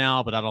inflated right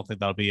now, but I don't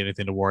think that'll be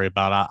anything to worry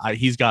about.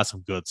 He's got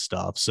some good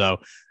stuff. So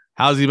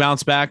how does he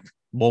bounce back?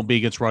 Won't be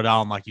against Rhode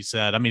Island, like you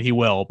said. I mean, he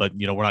will, but,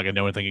 we're not going to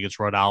know anything against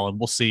Rhode Island.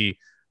 We'll see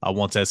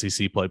once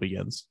SEC play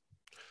begins.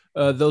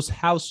 Those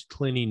house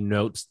cleaning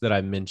notes that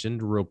I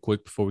mentioned real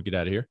quick before we get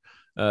out of here,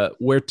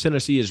 where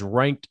Tennessee is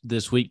ranked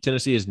this week.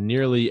 Tennessee is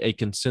nearly a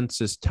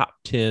consensus top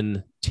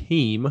 10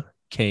 team,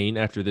 Cain,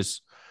 after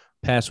this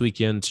past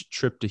weekend's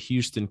trip to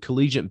Houston.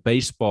 Collegiate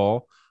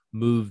baseball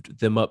moved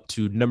them up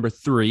to number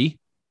 3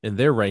 in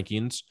their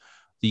rankings.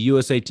 The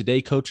USA Today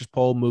coaches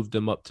poll moved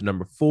them up to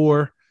number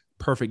 4.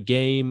 Perfect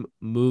Game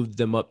moved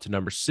them up to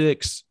number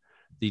 6.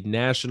 The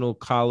National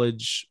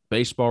College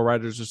Baseball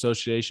Writers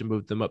Association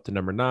moved them up to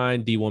number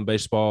 9. D1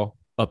 Baseball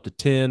up to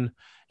 10.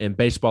 And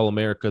Baseball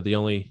America, the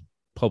only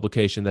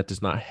publication that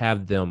does not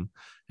have them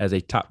as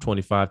a top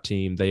 25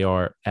 team, they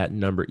are at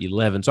number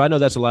 11. So I know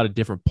that's a lot of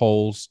different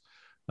polls,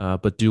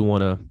 but do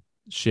want to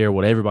share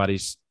what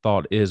everybody's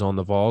thought is on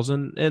the Vols,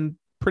 and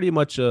pretty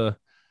much a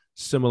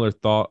similar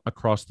thought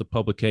across the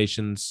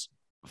publications.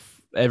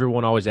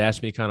 Everyone always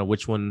asks me kind of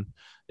which one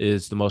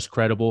is the most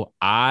credible.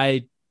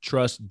 I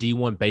trust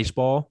D1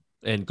 Baseball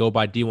and go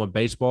by D1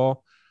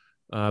 Baseball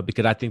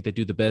because I think they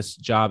do the best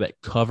job at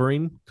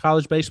covering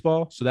college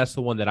baseball. So that's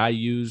the one that I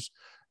use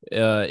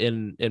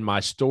in my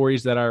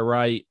stories that I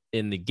write,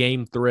 in the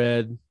game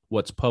thread,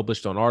 what's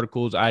published on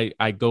articles.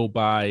 I go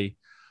by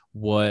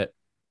what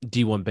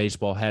D1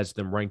 Baseball has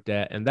them ranked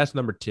at, and that's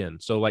number 10.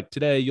 So like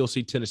today, you'll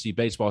see Tennessee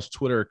Baseball's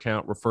Twitter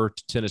account refer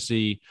to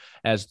Tennessee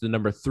as the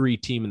number 3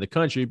 team in the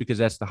country because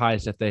that's the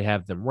highest that they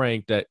have them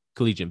ranked at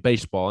collegiate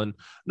baseball. And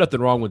nothing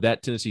wrong with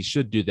that. Tennessee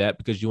should do that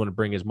because you want to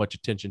bring as much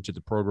attention to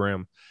the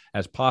program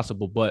as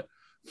possible. But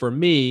for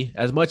me,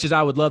 as much as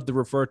I would love to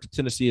refer to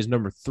Tennessee as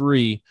number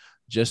 3,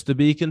 just to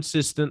be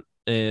consistent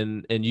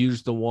and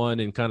use the one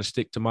and kind of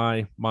stick to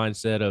my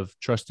mindset of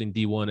trusting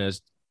D1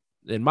 as,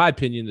 in my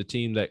opinion, the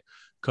team that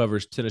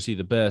covers Tennessee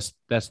the best.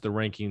 That's the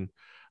ranking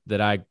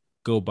that I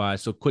go by.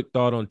 So quick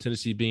thought on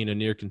Tennessee being a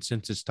near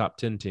consensus top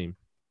 10 team.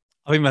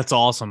 I think that's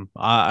awesome.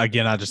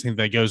 Again, I just think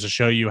that goes to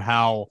show you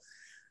how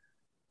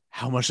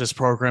much this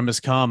program has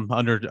come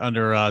under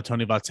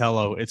Tony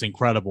Vitello. It's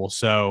incredible.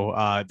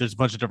 So there's a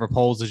bunch of different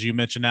polls, as you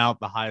mentioned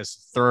out, the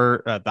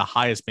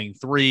highest being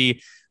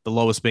 3, the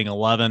lowest being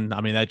 11.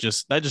 I mean, that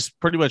just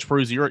pretty much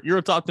proves you're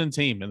a top 10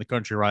 team in the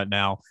country right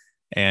now.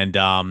 And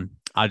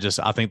I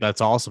think that's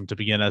awesome to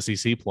begin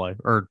SEC play,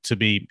 or to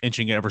be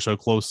inching ever so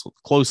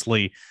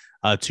closely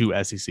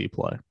to SEC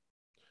play.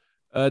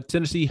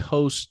 Tennessee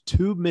hosts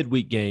 2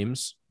 midweek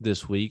games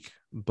this week,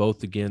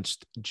 both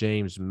against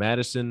James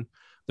Madison.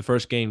 The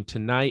first game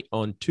tonight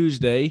on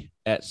Tuesday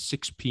at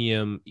 6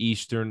 p.m.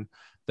 Eastern.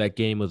 That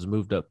game was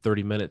moved up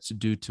 30 minutes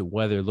due to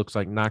weather. It looks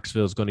like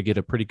Knoxville is going to get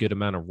a pretty good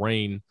amount of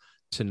rain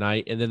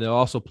tonight. And then they'll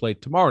also play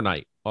tomorrow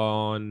night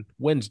on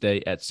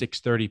Wednesday at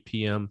 6:30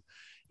 p.m.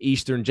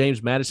 Eastern.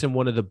 James Madison,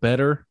 one of the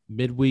better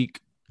midweek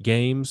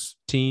teams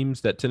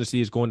that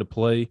Tennessee is going to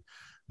play.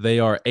 They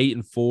are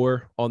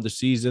 8-4 on the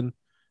season.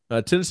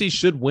 Tennessee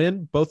should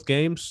win both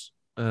games.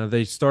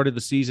 They started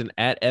the season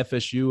at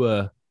FSU,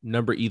 a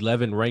number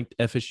 11 ranked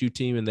FSU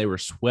team, and they were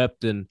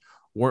swept and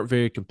weren't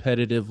very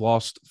competitive.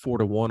 Lost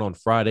 4-1 on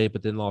Friday,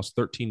 but then lost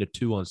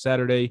 13-2 on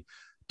Saturday,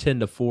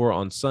 10-4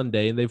 on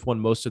Sunday, and they've won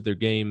most of their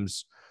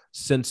games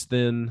since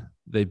then.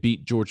 They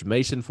beat George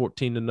Mason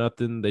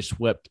 14-0. They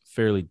swept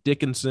Fairleigh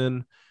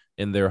Dickinson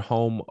in their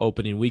home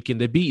opening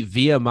weekend. They beat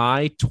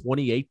VMI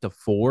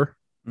 28-4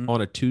 on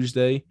a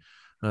Tuesday.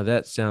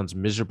 That sounds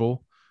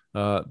miserable.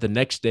 The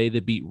next day, they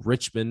beat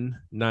Richmond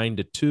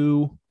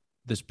 9-2.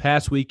 This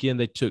past weekend,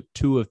 they took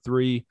 2 of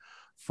 3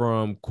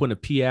 from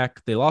Quinnipiac.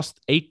 They lost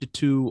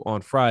 8-2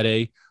 on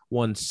Friday,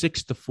 won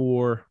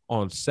 6-4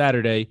 on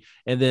Saturday,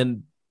 and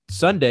then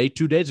Sunday,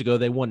 2 days ago,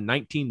 they won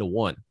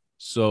 19-1.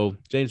 So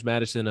James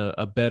Madison,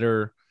 a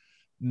better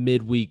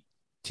midweek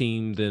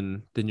team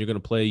than you're going to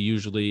play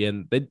usually,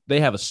 and they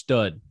have a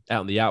stud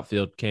out in the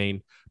outfield.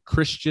 Cain,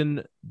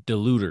 Christian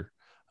DeLuder,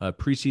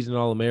 preseason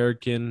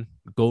All-American,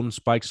 Golden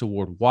Spikes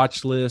Award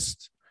watch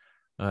list.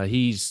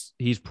 He's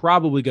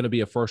probably going to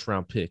be a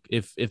first-round pick,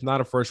 if not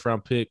a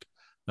first-round pick,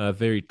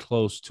 very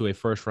close to a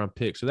first-round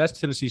pick. So that's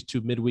Tennessee's 2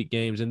 midweek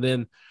games. And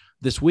then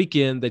this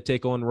weekend, they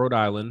take on Rhode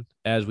Island,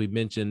 as we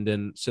mentioned.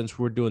 And since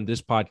we're doing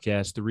this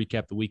podcast to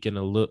recap the weekend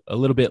a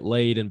little bit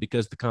late, and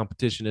because the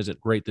competition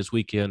isn't great this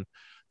weekend,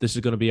 this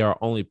is going to be our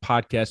only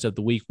podcast of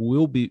the week.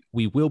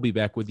 We will be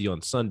back with you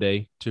on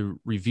Sunday to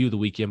review the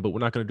weekend, but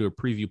we're not going to do a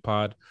preview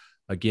pod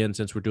again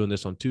since we're doing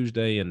this on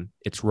Tuesday, and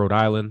it's Rhode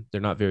Island.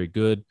 They're not very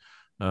good.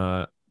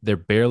 They're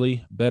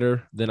barely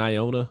better than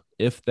Iona,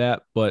 if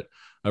that. But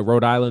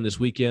Rhode Island this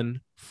weekend,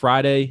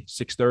 Friday,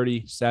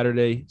 6:30,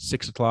 Saturday,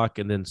 6 o'clock,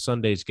 and then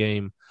Sunday's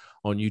game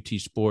on UT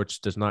Sports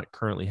does not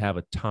currently have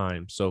a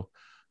time. So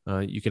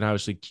you can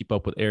obviously keep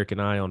up with Eric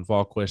and I on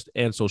VolQuest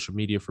and social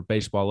media for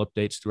baseball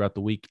updates throughout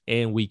the week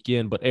and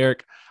weekend. But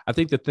Eric, I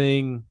think the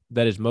thing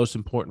that is most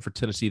important for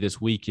Tennessee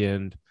this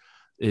weekend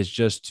is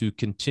just to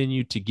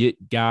continue to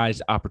get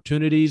guys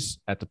opportunities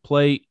at the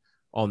plate,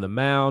 on the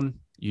mound.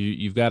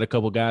 You've got a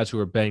couple guys who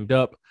are banged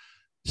up.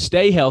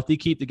 Stay healthy.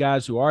 Keep the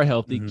guys who are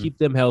healthy. Keep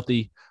them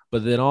healthy.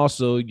 But then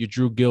also your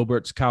Drew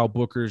Gilberts, Kyle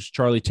Bookers,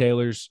 Charlie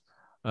Taylors,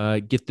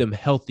 get them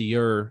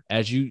healthier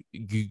as you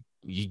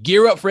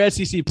gear up for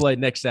SEC play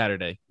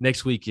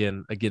next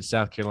weekend against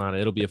South Carolina.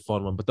 It'll be a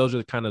fun one. But those are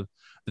the kind of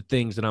the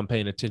things that I'm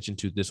paying attention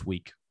to this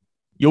week.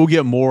 You'll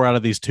get more out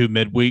of these 2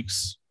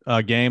 midweeks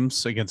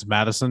games against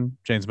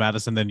James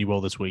Madison, than you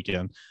will this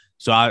weekend.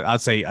 So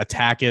I'd say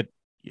attack it.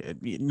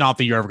 Not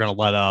that you're ever going to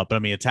let up, but I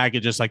mean, attack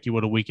it just like you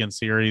would a weekend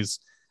series.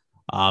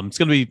 It's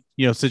going to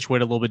be,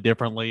 situated a little bit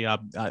differently.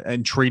 I'm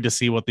intrigued to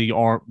see what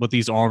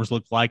these arms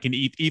look like. And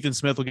Ethan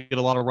Smith will get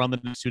a lot of run the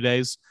next 2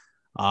 days.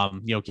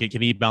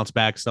 Can he bounce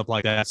back, stuff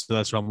like that. So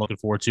that's what I'm looking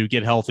forward to.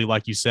 Get healthy,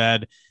 like you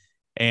said.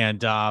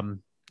 And,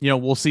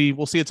 we'll see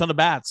a ton of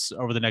bats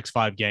over the next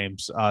 5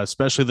 games,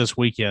 especially this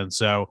weekend.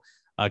 So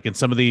can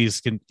some of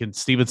these, can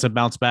Stevenson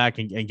bounce back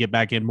and get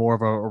back in more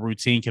of a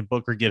routine? Can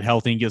Booker get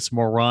healthy and get some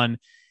more run?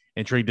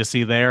 Intrigued to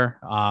see there.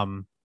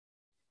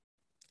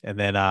 And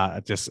then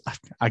I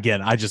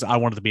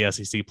wanted to be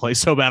SEC play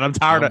so bad. I'm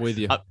tired with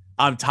you.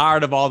 I'm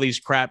tired of all these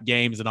crap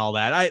games and all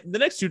that. The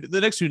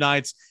next two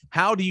nights,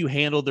 how do you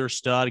handle their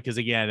stud? Because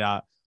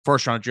again,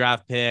 first round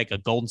draft pick, a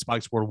Golden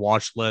Spikes Board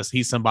watch list.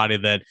 He's somebody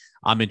that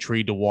I'm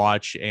intrigued to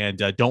watch, and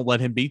don't let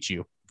him beat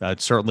you.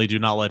 Certainly do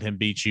not let him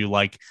beat you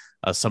like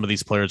some of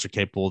these players are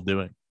capable of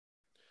doing.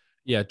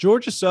 Yeah,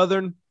 Georgia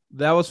Southern,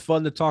 that was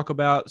fun to talk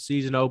about.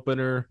 Season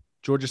opener.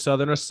 Georgia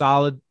Southern, a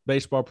solid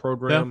baseball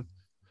program.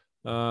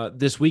 Yeah.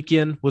 This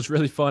weekend was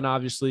really fun,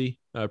 obviously.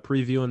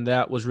 Previewing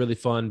that was really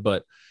fun,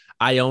 but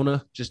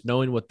Iona, just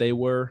knowing what they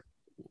were,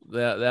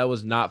 that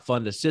was not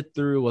fun to sit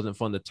through. It wasn't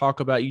fun to talk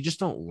about. You just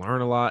don't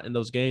learn a lot in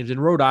those games. And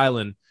Rhode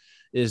Island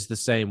is the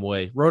same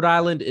way. Rhode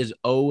Island is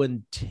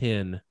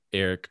 0-10,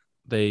 Eric.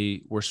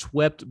 They were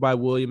swept by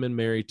William and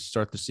Mary to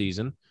start the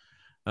season.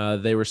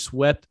 They were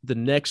swept the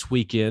next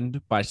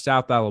weekend by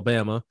South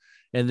Alabama.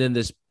 And then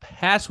this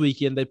past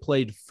weekend, they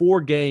played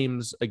 4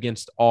 games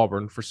against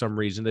Auburn for some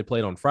reason. They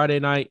played on Friday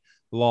night,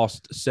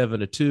 lost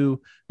 7-2.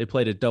 They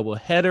played a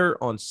doubleheader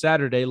on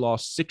Saturday,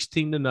 lost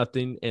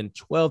 16-0 and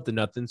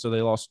 12-0. So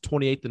they lost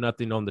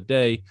 28-0 on the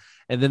day.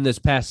 And then this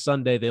past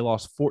Sunday, they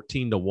lost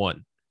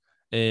 14-1.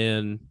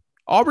 And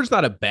Auburn's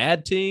not a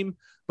bad team,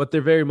 but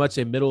they're very much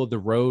a middle of the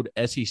road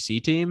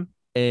SEC team,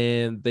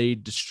 and they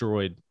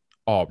destroyed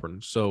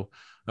Auburn. So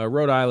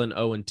Rhode Island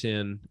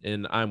 0-10,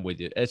 and I'm with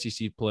you.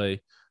 SEC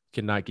play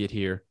cannot get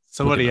here.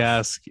 Somebody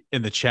asked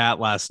in the chat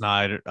last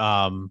night,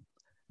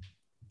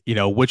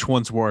 which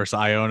one's worse,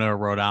 Iona or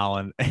Rhode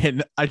Island?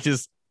 And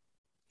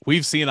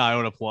we've seen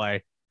Iona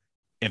play.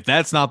 If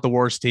that's not the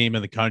worst team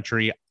in the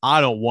country,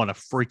 I don't want to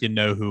freaking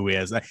know who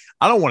is. I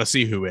don't want to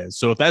see who is.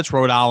 So if that's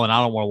Rhode Island,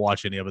 I don't want to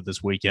watch any of it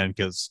this weekend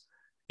because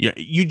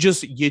you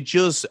just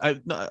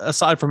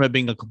aside from it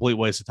being a complete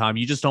waste of time,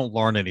 you just don't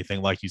learn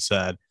anything. Like you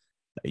said,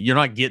 you're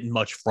not getting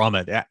much from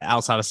it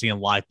outside of seeing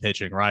live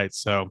pitching, right?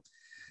 So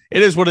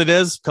it is what it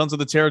is. Comes with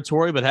the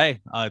territory, but hey,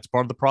 it's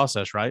part of the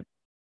process, right?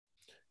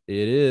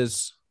 It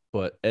is,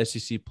 but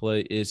SEC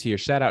play is here.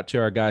 Shout out to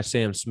our guy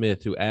Sam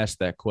Smith who asked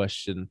that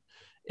question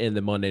in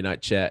the Monday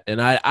night chat,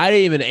 and I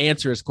didn't even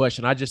answer his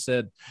question. I just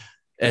said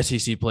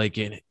SEC play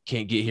can't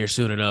get here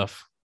soon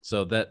enough.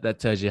 So that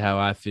tells you how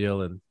I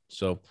feel, and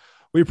so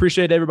we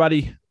appreciate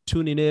everybody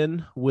tuning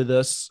in with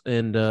us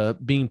and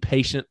being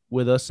patient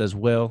with us as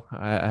well.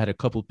 I had a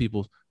couple of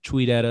people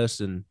tweet at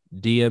us and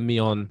DM me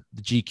on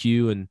the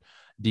GQ and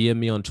DM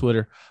me on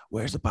Twitter.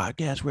 Where's the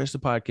podcast? Where's the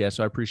podcast?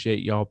 So I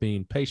appreciate y'all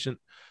being patient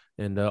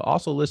and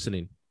also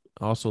listening.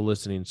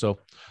 So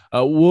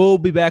we'll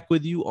be back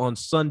with you on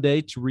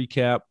Sunday to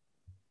recap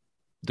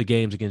the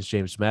games against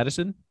James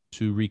Madison,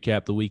 to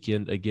recap the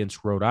weekend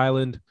against Rhode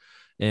Island.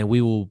 And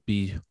we will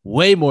be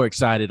way more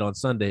excited on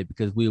Sunday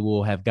because we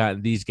will have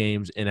gotten these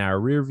games in our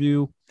rear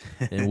view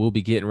and we'll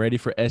be getting ready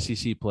for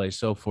SEC play.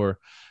 So for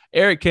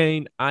Eric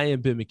Cain, I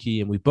am Ben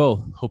McKee, and we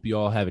both hope you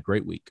all have a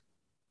great week.